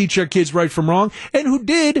try to teach their kids right from wrong and who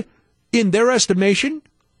did, in their estimation,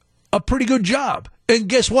 a pretty good job. And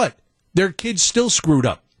guess what? Their kids still screwed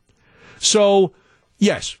up. So,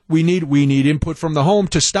 yes, we need input from the home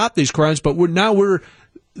to stop these crimes, but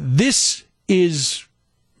this is,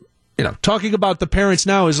 talking about the parents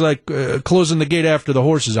now is like closing the gate after the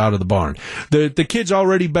horse is out of the barn. The kid's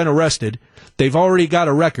already been arrested. They've already got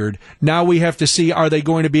a record. Now we have to see, are they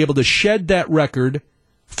going to be able to shed that record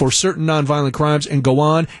for certain nonviolent crimes and go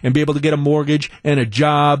on and be able to get a mortgage and a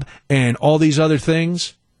job and all these other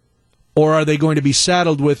things? Or are they going to be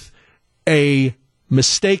saddled with a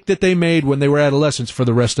mistake that they made when they were adolescents for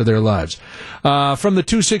the rest of their lives? From the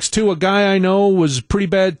 262, a guy I know was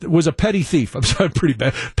a petty thief. I'm sorry, pretty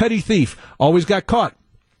bad. Petty thief. Always got caught.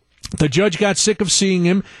 The judge got sick of seeing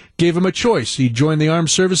him, gave him a choice. He joined the armed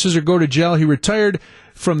services or go to jail. He retired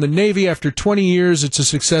from the Navy after 20 years. It's a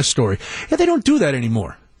success story. Yeah, they don't do that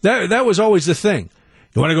anymore. That was always the thing.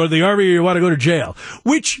 You want to go to the Army or you want to go to jail?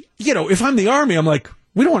 Which, if I'm the Army, I'm like,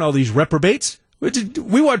 we don't want all these reprobates.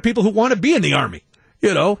 We want people who want to be in the Army,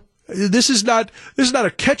 This is not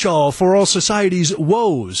a catch-all for all society's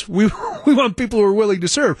woes. We want people who are willing to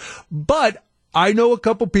serve. But I know a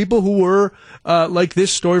couple people who were, like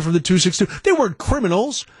this story from the 262. They weren't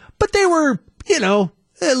criminals, but they were, a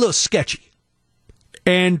little sketchy.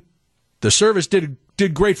 And the service did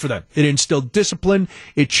great for them. It instilled discipline.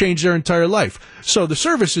 It changed their entire life. So the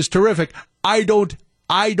service is terrific. I don't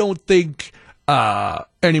think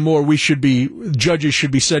anymore judges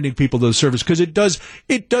should be sending people to the service, because it does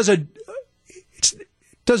a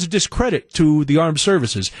discredit to the armed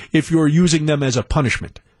services if you're using them as a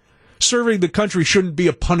punishment. Serving the country shouldn't be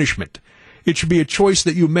a punishment. It should be a choice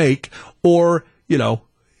that you make, or,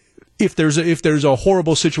 if there's a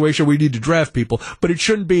horrible situation, we need to draft people, but it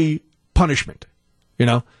shouldn't be punishment.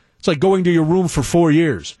 It's like going to your room for 4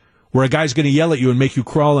 years where a guy's going to yell at you and make you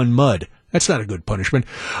crawl in mud. That's not a good punishment.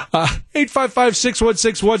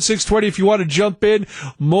 855-616-1620 if you want to jump in.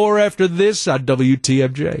 More after this on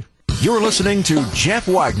WTMJ. You're listening to Jeff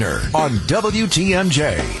Wagner on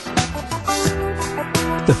WTMJ.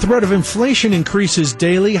 The threat of inflation increases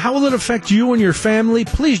daily. How will it affect you and your family?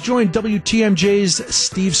 Please join WTMJ's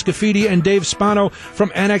Steve Scafidi and Dave Spano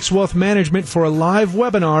from Annex Wealth Management for a live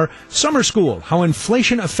webinar, Summer School, How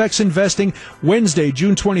Inflation Affects Investing, Wednesday,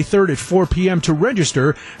 June 23rd at 4 p.m. To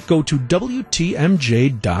register, go to WTMJ.com.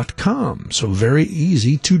 So very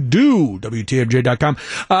easy to do, WTMJ.com.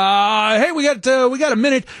 Hey, we got a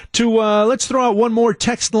minute to, let's throw out one more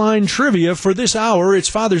text line trivia for this hour. It's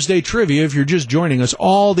Father's Day trivia. If you're just joining us,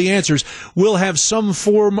 all the answers will have some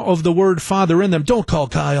form of the word father in them. Don't call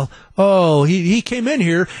Kyle. Oh, he came in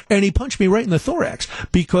here and he punched me right in the thorax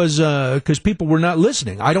because people were not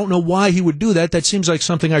listening. I don't know why he would do that. That seems like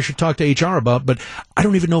something I should talk to HR about, but I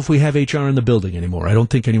don't even know if we have HR in the building anymore. I don't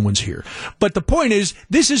think anyone's here. But the point is,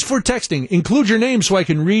 this is for texting. Include your name so I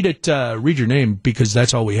can read your name, because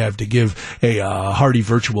that's all we have to give a hearty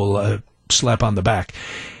virtual slap on the back.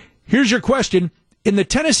 Here's your question. In the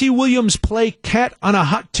Tennessee Williams play Cat on a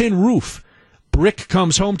Hot Tin Roof, Brick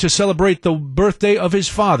comes home to celebrate the birthday of his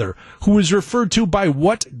father, who is referred to by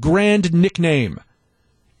what grand nickname?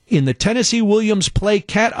 In the Tennessee Williams play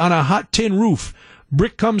Cat on a Hot Tin Roof,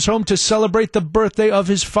 Brick comes home to celebrate the birthday of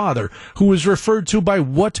his father, who is referred to by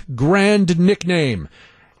what grand nickname?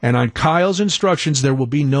 And on Kyle's instructions, there will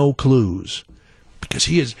be no clues, because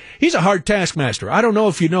he's a hard taskmaster. I don't know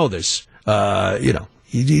if you know this.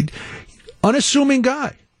 Unassuming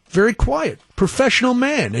guy, very quiet, professional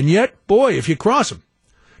man, and yet, boy, if you cross him,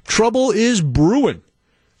 trouble is brewing.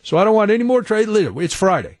 So I don't want any more trade. It's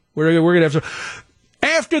Friday. We're going to have to.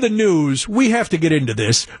 After the news, we have to get into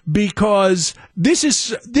this, because this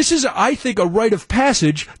is, I think, a rite of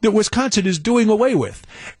passage that Wisconsin is doing away with.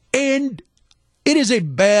 And it is a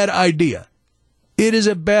bad idea. It is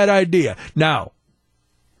a bad idea. Now,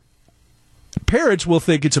 parents will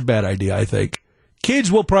think it's a bad idea, I think.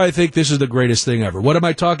 Kids will probably think this is the greatest thing ever. What am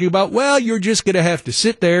I talking about? Well, you're just going to have to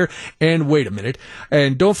sit there and wait a minute.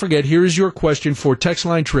 And don't forget, here is your question for text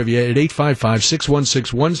line trivia at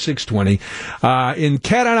 855-616-1620. In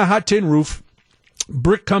Cat on a Hot Tin Roof,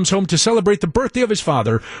 Brick comes home to celebrate the birthday of his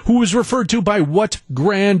father, who is referred to by what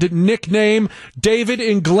grand nickname? David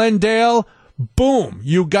in Glendale. Boom,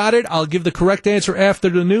 you got it. I'll give the correct answer after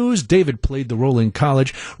the news. David played the role in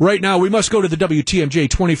college. Right now, we must go to the WTMJ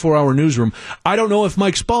 24-hour newsroom. I don't know if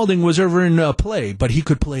Mike Spalding was ever in a play, but he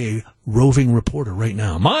could play a roving reporter right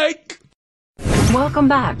now. Mike! Welcome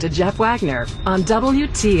back to Jeff Wagner on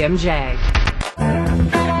WTMJ.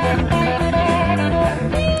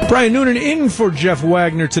 Brian Noonan in for Jeff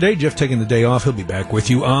Wagner today. Jeff taking the day off. He'll be back with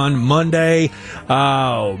you on Monday.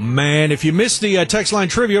 Oh, man. If you missed the text line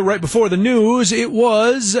trivia right before the news, it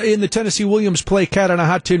was in the Tennessee Williams play Cat on a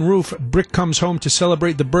Hot Tin Roof. Brick comes home to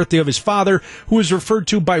celebrate the birthday of his father, who is referred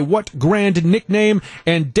to by what grand nickname?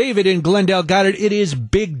 And David in Glendale got it. It is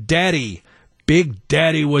Big Daddy. Big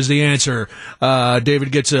Daddy was the answer.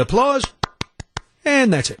 David gets applause.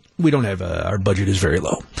 And that's it. We don't have our budget is very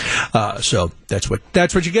low, so that's what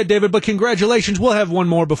you get, David. But congratulations. We'll have one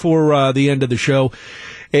more before the end of the show,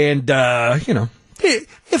 and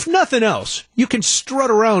if nothing else, you can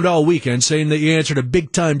strut around all weekend saying that you answered a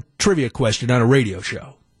big time trivia question on a radio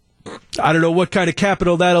show. I don't know what kind of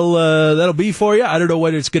capital that'll be for you. I don't know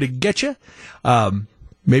what it's going to get you.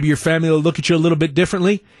 Maybe your family will look at you a little bit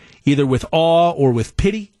differently, either with awe or with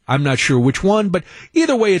pity. I'm not sure which one, but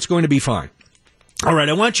either way, it's going to be fine. All right,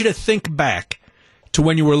 I want you to think back to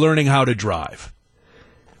when you were learning how to drive,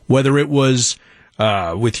 whether it was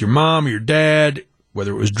with your mom or your dad,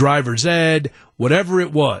 whether it was driver's ed, whatever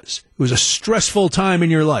it was. It was a stressful time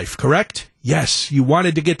in your life, correct? Yes, you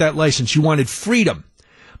wanted to get that license. You wanted freedom.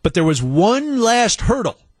 But there was one last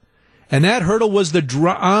hurdle, And that hurdle was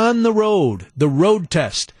on the road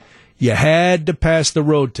test. You had to pass the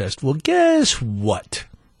road test. Well, guess what?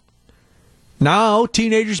 Now,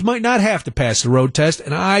 teenagers might not have to pass the road test,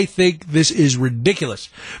 and I think this is ridiculous.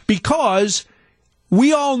 Because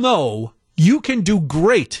we all know you can do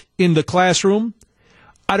great in the classroom.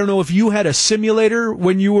 I don't know if you had a simulator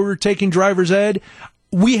when you were taking driver's ed.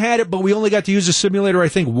 We had it, but we only got to use a simulator, I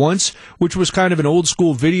think, once, which was kind of an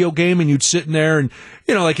old-school video game, and you'd sit in there and,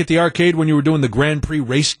 like at the arcade when you were doing the Grand Prix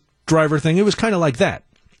race driver thing, it was kind of like that.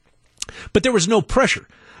 But there was no pressure.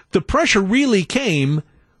 The pressure really came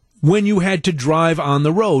when you had to drive on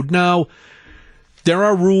the road. Now, there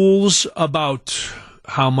are rules about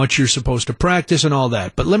how much you're supposed to practice and all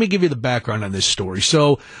that. But let me give you the background on this story.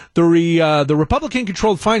 So the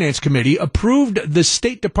Republican-controlled Finance Committee approved the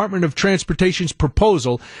State Department of Transportation's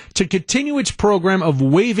proposal to continue its program of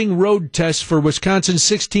waiving road tests for Wisconsin's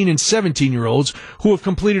 16 and 17-year-olds who have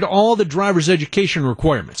completed all the driver's education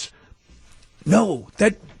requirements. No,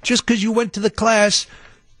 that just because you went to the class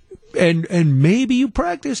and maybe you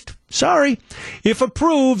practiced. Sorry. If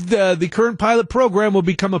approved, the current pilot program will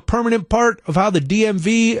become a permanent part of how the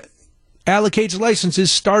DMV allocates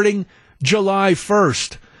licenses starting July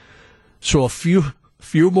 1st. So a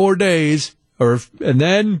few more days, and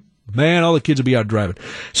then, man, all the kids will be out driving.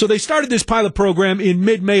 So they started this pilot program in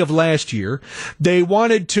mid-May of last year. They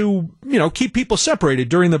wanted to, keep people separated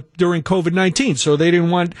during COVID-19. So they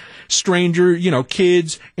didn't want stranger,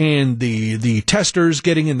 kids and the testers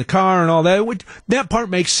getting in the car and all that. That part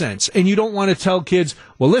makes sense. And you don't want to tell kids,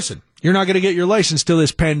 well, listen, you're not going to get your license till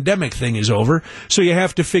this pandemic thing is over. So you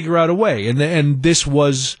have to figure out a way. And this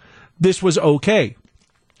was okay.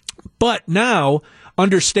 But now,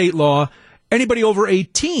 under state law, anybody over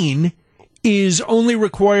 18 is only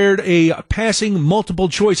required a passing multiple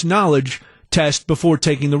choice knowledge test before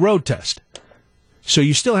taking the road test. So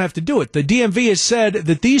you still have to do it. The DMV has said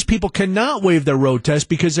that these people cannot waive their road test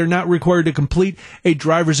because they're not required to complete a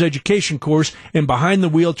driver's education course and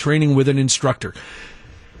behind-the-wheel training with an instructor.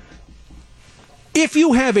 If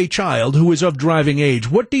you have a child who is of driving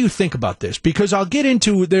age, what do you think about this? Because I'll get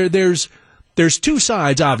into There's two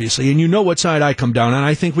sides, obviously, and you know what side I come down on.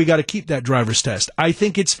 I think we got to keep that driver's test. I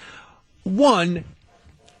think it's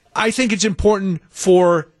important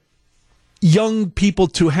for young people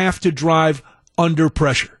to have to drive under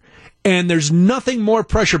pressure. And there's nothing more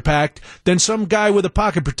pressure-packed than some guy with a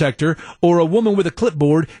pocket protector or a woman with a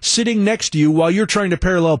clipboard sitting next to you while you're trying to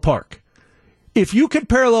parallel park. If you can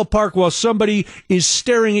parallel park while somebody is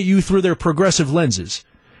staring at you through their progressive lenses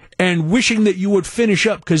and wishing that you would finish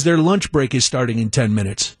up because their lunch break is starting in 10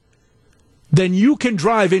 minutes, then you can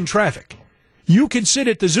drive in traffic. You can sit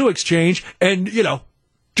at the Zoo Exchange and,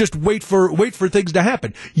 just wait for things to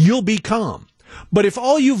happen. You'll be calm. But if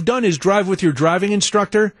all you've done is drive with your driving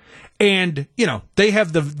instructor and, they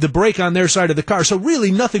have the brake on their side of the car, so really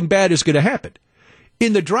nothing bad is going to happen.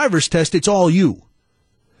 In the driver's test, it's all you.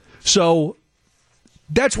 So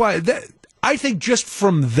that's why I think just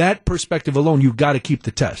from that perspective alone, you've got to keep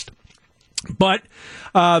the test. But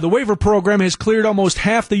the waiver program has cleared almost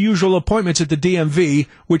half the usual appointments at the DMV,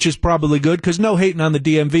 which is probably good because no hating on the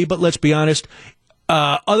DMV, but let's be honest,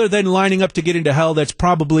 other than lining up to get into hell, that's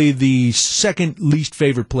probably the second least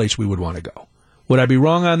favorite place we would want to go. Would I be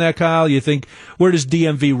wrong on that, Kyle? You think, where does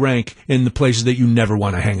DMV rank in the places that you never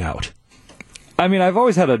want to hang out? I mean, I've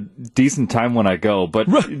always had a decent time when I go, but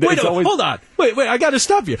hold on. Wait, I got to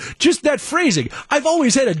stop you. Just that phrasing. I've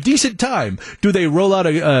always had a decent time. Do they roll out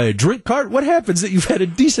a drink cart? What happens that you've had a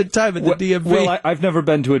decent time at the DMV? Well, I've never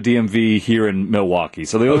been to a DMV here in Milwaukee.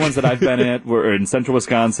 So the only ones that I've been at were in central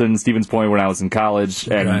Wisconsin, Stevens Point when I was in college,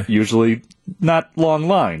 and usually not long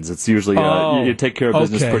lines. It's usually you take care of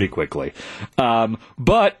business pretty quickly.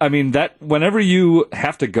 But I mean that whenever you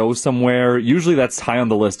have to go somewhere, usually that's high on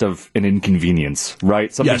the list of an inconvenience,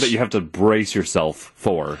 right? Something that you have to brace yourself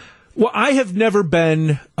for. Well, I have never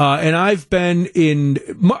been, and I've been in.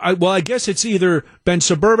 Well, I guess it's either been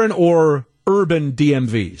suburban or urban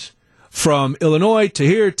DMVs, from Illinois to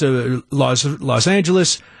here to Los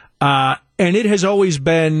Angeles, and it has always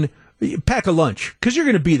been pack a lunch because you're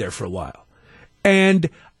going to be there for a while. And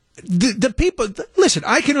the people, listen,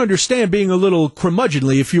 I can understand being a little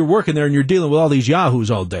curmudgeonly if you're working there and you're dealing with all these yahoos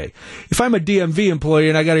all day. If I'm a DMV employee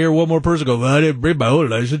and I got to hear one more person go, well, I didn't bring my own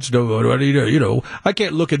license, I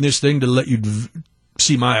can't look in this thing to let you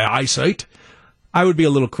see my eyesight. I would be a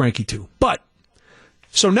little cranky too. But,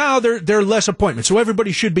 so now there are less appointments, so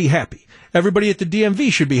everybody should be happy. Everybody at the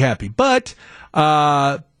DMV should be happy. But,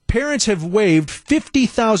 parents have waived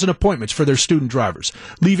 50,000 appointments for their student drivers,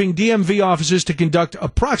 leaving DMV offices to conduct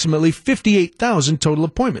approximately 58,000 total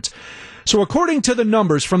appointments. So according to the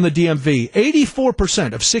numbers from the DMV,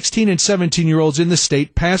 84% of 16 and 17-year-olds in the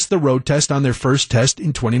state passed the road test on their first test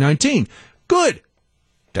in 2019. Good.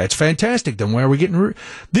 That's fantastic. Then why are we getting...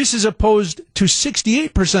 This is opposed to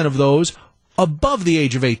 68% of those above the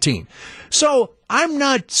age of 18. So I'm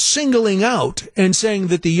not singling out and saying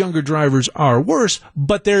that the younger drivers are worse,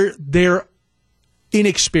 but they're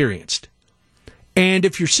inexperienced. And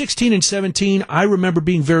if you're 16 and 17, I remember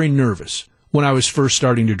being very nervous when I was first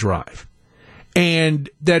starting to drive. And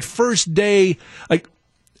that first day, like,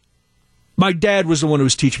 my dad was the one who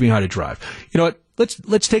was teaching me how to drive. You know what?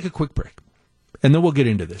 Let's take a quick break, and then we'll get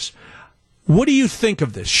into this. What do you think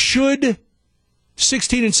of this? Should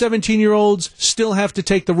 16 and 17-year-olds still have to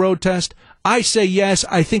take the road test? I say yes.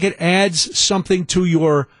 I think it adds something to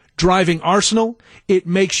your driving arsenal. It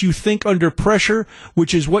makes you think under pressure,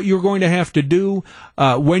 which is what you're going to have to do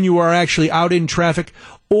when you are actually out in traffic.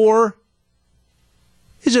 Or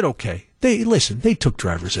is it okay? They took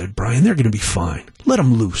driver's ed, Brian. They're going to be fine. Let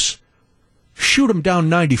them loose. Shoot them down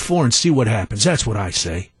 94 and see what happens. That's what I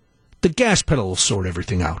say. The gas pedal will sort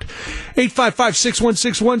everything out.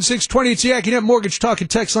 855-616-1620. It's the AccuNet Mortgage Talk and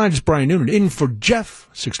Text line. It's Brian Noonan in for Jeff,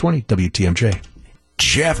 620 WTMJ.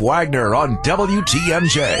 Jeff Wagner on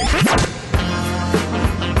WTMJ.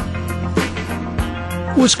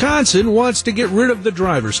 Wisconsin wants to get rid of the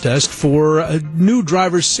driver's test for new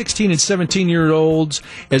drivers 16 and 17-year-olds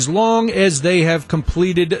as long as they have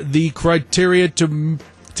completed the criteria to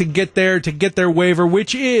get their waiver,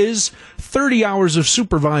 which is 30 hours of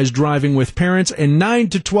supervised driving with parents and 9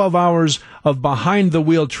 to 12 hours of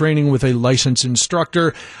behind-the-wheel training with a licensed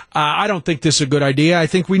instructor. I don't think this is a good idea. I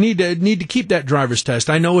think we need to keep that driver's test.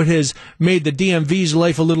 I know it has made the DMV's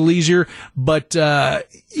life a little easier, but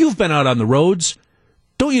you've been out on the roads.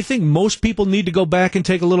 Don't you think most people need to go back and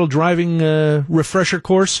take a little driving refresher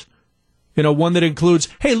course? You know, one that includes,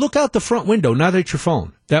 hey, look out the front window, not at your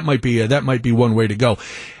phone. That might be one way to go.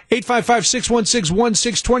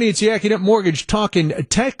 855-616-1620. It's the AccuNet Mortgage Talk and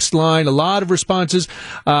Text line. A lot of responses.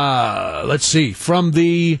 Let's see. From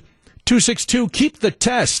the 262, keep the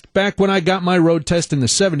test. Back when I got my road test in the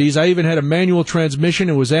 70s, I even had a manual transmission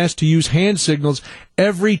and was asked to use hand signals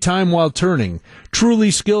every time while turning.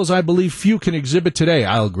 Truly skills I believe few can exhibit today.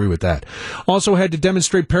 I'll agree with that. Also had to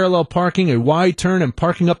demonstrate parallel parking, a wide turn, and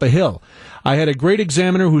parking up a hill. I had a great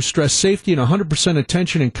examiner who stressed safety and 100%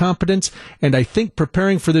 attention and competence, and I think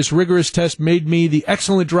preparing for this rigorous test made me the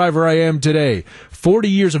excellent driver I am today. 40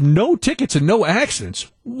 years of no tickets and no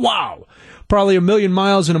accidents. Wow. Probably 1 million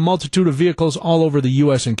miles in a multitude of vehicles all over the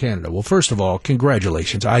U.S. and Canada. Well, first of all,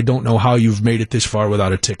 congratulations. I don't know how you've made it this far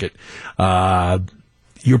without a ticket.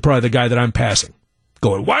 You're probably the guy that I'm passing.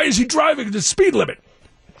 Going, why is he driving the speed limit?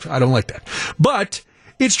 I don't like that. But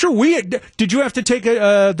it's true. Did you have to take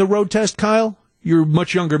the road test, Kyle? You're a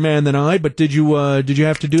much younger man than I, but did you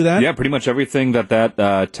have to do that? Yeah, pretty much everything that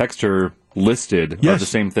texter listed are the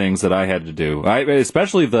same things that I had to do.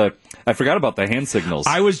 Especially I forgot about the hand signals.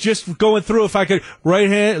 I was just going through if I could right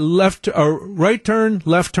turn,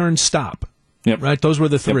 left turn, stop. Yep. Right, those were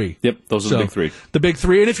the three. Yep, those are the big three. The big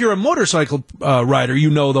three. And if you're a motorcycle rider,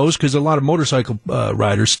 you know those because a lot of motorcycle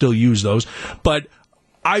riders still use those. But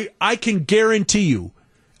I can guarantee you,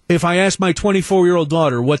 if I asked my 24-year-old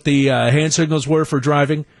daughter what the hand signals were for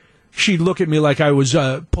driving, she'd look at me like I was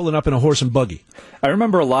pulling up in a horse and buggy. I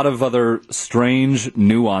remember a lot of other strange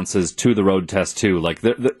nuances to the road test, too. Like,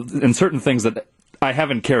 and certain things that I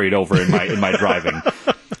haven't carried over in my driving.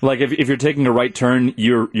 Like, if you're taking a right turn,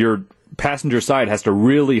 your passenger side has to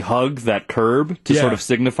really hug that curb to sort of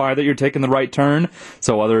signify that you're taking the right turn.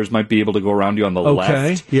 So others might be able to go around you on the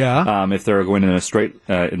left. Yeah. If they're going in the straight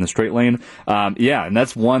lane. And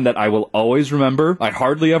that's one that I will always remember. I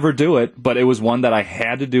hardly ever do it, but it was one that I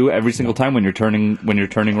had to do every single time when you're turning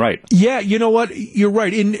right. Yeah, you know what? You're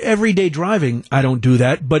right. In everyday driving, I don't do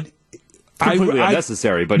that, but completely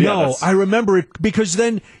unnecessary, but I remember it because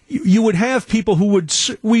then you would have people who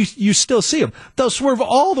you still see them. They'll swerve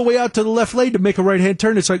all the way out to the left lane to make a right-hand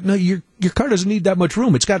turn. It's like, no, your car doesn't need that much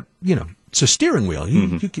room. It's got, it's a steering wheel.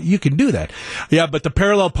 You can do that. Yeah, but the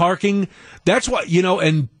parallel parking, that's what,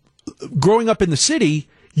 and growing up in the city,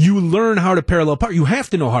 you learn how to parallel park. You have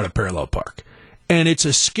to know how to parallel park. And it's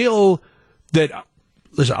a skill that...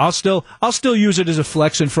 Listen, I'll still use it as a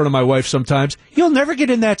flex in front of my wife sometimes. You'll never get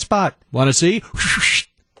in that spot. Want to see?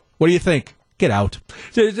 What do you think? Get out.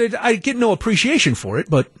 I get no appreciation for it,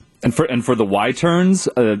 but And for the Y turns,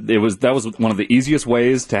 that was one of the easiest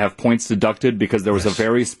ways to have points deducted because there was a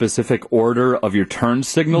very specific order of your turn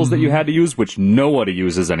signals that you had to use, which nobody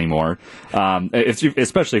uses anymore.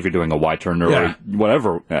 Especially if you're doing a Y turn or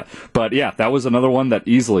whatever. Yeah. But yeah, that was another one that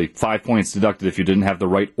easily 5 points deducted if you didn't have the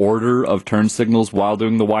right order of turn signals while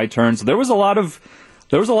doing the Y turn. So there was a lot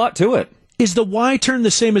to it. Is the Y turn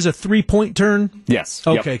the same as a 3-point turn? Yes.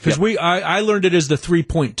 Okay, because I learned it as the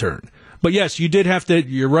 3-point turn. But yes, you did have to.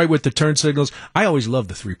 You're right with the turn signals. I always love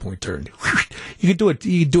the 3-point turn. You can do it.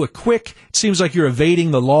 You can do it quick. It seems like you're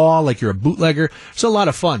evading the law, like you're a bootlegger. It's a lot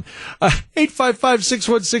of fun.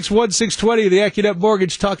 855-616-1620, the AccuNet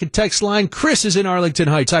Mortgage Talk and Text line. Chris is in Arlington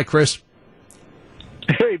Heights. Hi, Chris.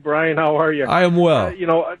 Hey, Brian. How are you? I am well.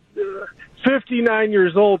 59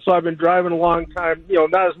 years old, so I've been driving a long time.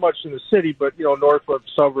 Not as much in the city, but north of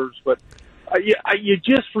suburbs, but. You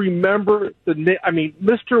just remember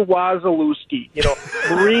Mr. Wazalewski,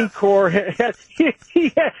 Marine Corps. He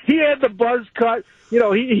had the buzz cut.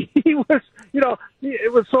 He was,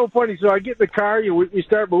 it was so funny. So I get in the car, we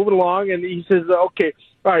start moving along, and he says, "Okay,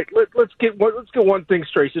 all right, let's get one thing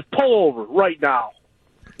straight. Just pull over right now."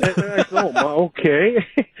 And I said, "Oh, okay."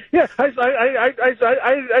 Yeah, I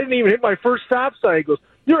didn't even hit my first stop sign. He goes,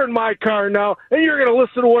 "You're in my car now, and you're going to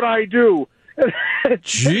listen to what I do."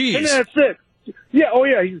 Jeez. And that's it. Yeah, oh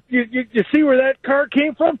yeah. You see where that car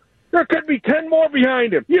came from? There could be 10 more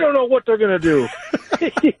behind him. You don't know what they're going to do.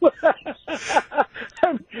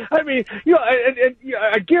 I mean,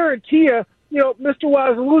 I guarantee you, Mr.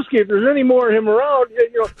 Wazalewski, if there's any more of him around,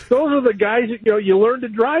 those are the guys that you learn to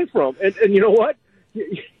drive from. And you know what?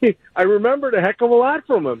 I remembered a heck of a lot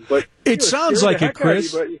from him. But it sounds like it,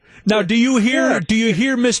 Chris. Now, do you hear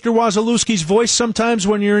Mr. Wazalewski's voice sometimes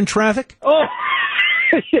when you're in traffic? Oh,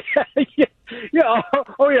 yeah.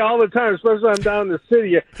 Oh, yeah, all the time, especially when I'm down in the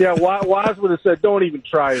city. Yeah, Waz would have said, "Don't even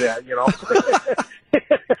try that,"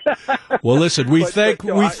 Well, listen, we thank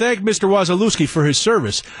Mr. Wazalewski for his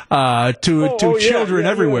service to children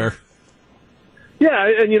everywhere.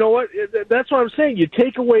 Yeah, and you know what? That's what I'm saying. You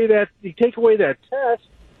take away that test,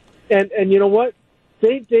 and you know what?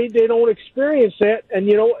 They don't experience that, and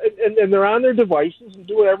and they're on their devices and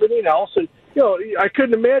doing everything else. And I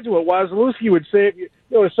couldn't imagine what Wazalewski would say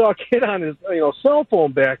if I saw a kid on his cell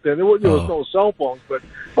phone back then. There was no cell phones, but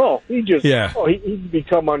he'd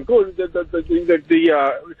become unglued.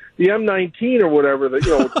 The M19 or whatever that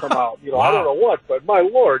would come out. Wow. I don't know what, but my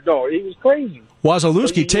Lord, no, he was crazy.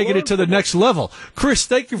 Wazalewski taking it to the next level. Chris,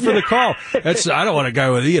 thank you for the call. I don't want a guy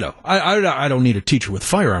with, I don't need a teacher with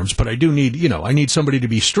firearms, but I do need, I need somebody to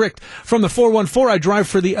be strict. From the 414, I drive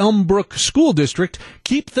for the Elmbrook School District.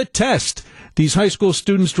 Keep the test. These high school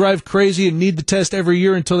students drive crazy and need the test every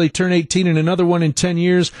year until they turn 18 and another one in 10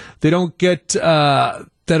 years. They don't get that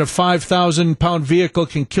a 5,000-pound vehicle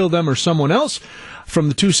can kill them or someone else. From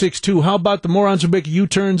the 262, how about the morons who make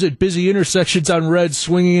U-turns at busy intersections on red,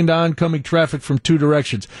 swinging into oncoming traffic from two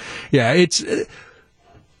directions? Yeah,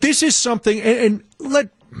 this is something, and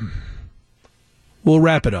we'll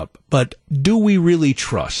wrap it up, but do we really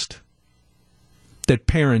trust that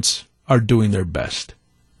parents are doing their best?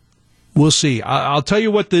 We'll see. I'll tell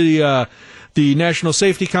you what the National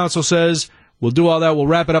Safety Council says. We'll do all that. We'll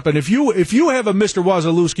wrap it up. And if you have a Mr.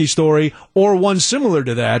 Wazalewski story or one similar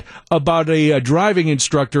to that about a driving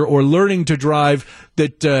instructor or learning to drive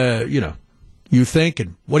that, you think,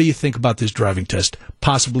 and what do you think about this driving test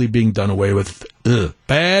possibly being done away with?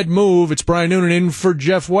 Bad move. It's Brian Noonan in for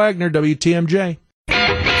Jeff Wagner, WTMJ.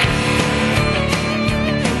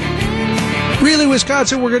 Really,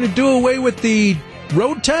 Wisconsin, we're going to do away with the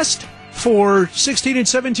road test for 16 and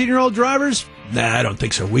 17-year-old drivers? Nah, I don't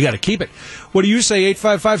think so. We got to keep it. What do you say?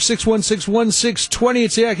 855-616-1620.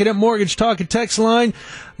 It's the AccuNet Mortgage Talk and Text line.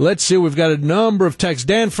 Let's see. We've got a number of texts.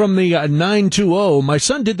 Dan from the 920. My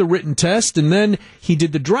son did the written test, and then he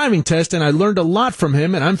did the driving test, and I learned a lot from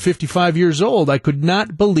him, and I'm 55 years old. I could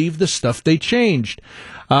not believe the stuff they changed.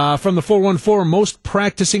 From the 414, most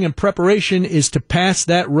practicing and preparation is to pass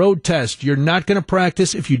that road test. You're not going to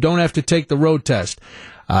practice if you don't have to take the road test.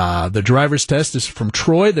 The driver's test is from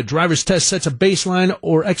Troy. The driver's test sets a baseline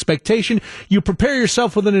or expectation. You prepare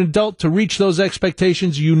yourself with an adult to reach those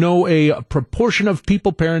expectations. You know a proportion of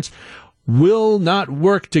parents, will not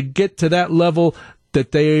work to get to that level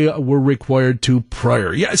that they were required to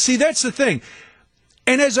prior. Yeah, see, that's the thing.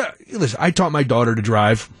 And listen, I taught my daughter to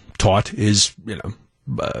drive. Taught is,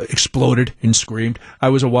 exploded and screamed. I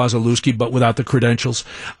was a Wazalewski, but without the credentials.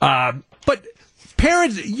 But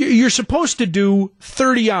parents, you're supposed to do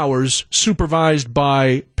 30 hours supervised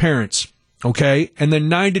by parents, okay? And then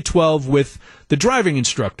 9 to 12 with the driving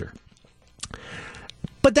instructor.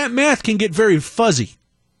 But that math can get very fuzzy.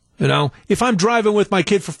 You know, if I'm driving with my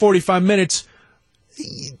kid for 45 minutes,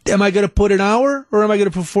 am I going to put an hour or am I going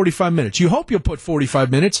to put 45 minutes? You hope you'll put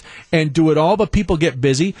 45 minutes and do it all, but people get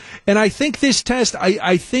busy. And I think this test,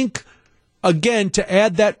 I think, again, to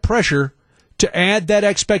add that pressure, to add that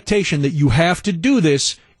expectation that you have to do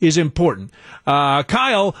this is important.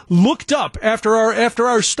 Kyle looked up after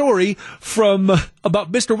our story from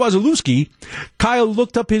about Mr. Wasilewski. Kyle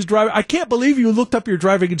looked up his driver. I can't believe you looked up your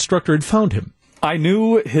driving instructor and found him. I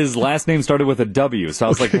knew his last name started with a W, so I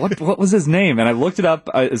was like, what was his name? And I looked it up.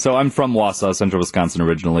 So I'm from Wausau, Central Wisconsin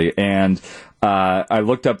originally, and I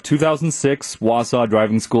looked up 2006 Wausau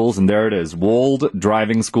Driving Schools, and there it is, Wold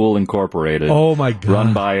Driving School Incorporated. Oh, my God.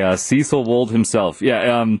 Run by Cecil Wold himself.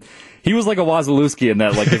 Yeah, he was like a Wasilewski in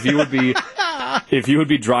that, like, if you would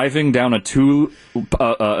be driving down a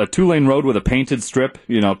two-lane road with a painted strip,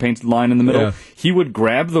 painted line in the middle, he would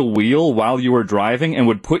grab the wheel while you were driving and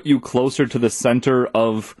would put you closer to the center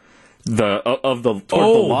of the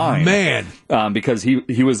line. Man, because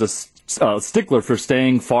he was a stickler for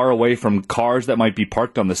staying far away from cars that might be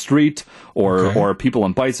parked on the street or people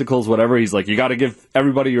on bicycles, whatever. He's like, you got to give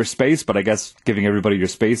everybody your space, but I guess giving everybody your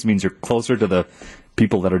space means you're closer to the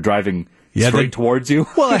people that are driving straight towards you.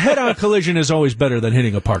 Well, a head-on collision is always better than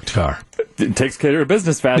hitting a parked car. It takes care of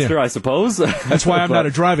business faster, I suppose. That's why I'm not a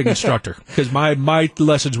driving instructor, because my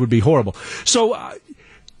lessons would be horrible. So,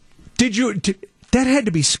 that had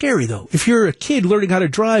to be scary, though. If you're a kid learning how to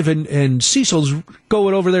drive and Cecil's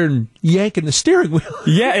going over there and yanking the steering wheel.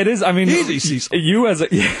 Yeah, it is. I mean, easy, Cecil.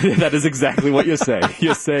 That is exactly what you say.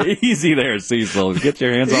 You say, easy there, Cecil. Get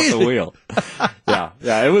your hands off the wheel.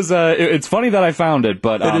 Yeah. It was. It's funny that I found it,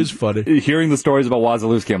 but it is funny. Hearing the stories about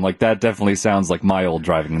Wasilewski, I'm like, that definitely sounds like my old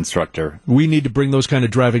driving instructor. We need to bring those kind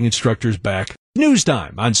of driving instructors back. News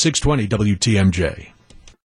time on 620 WTMJ.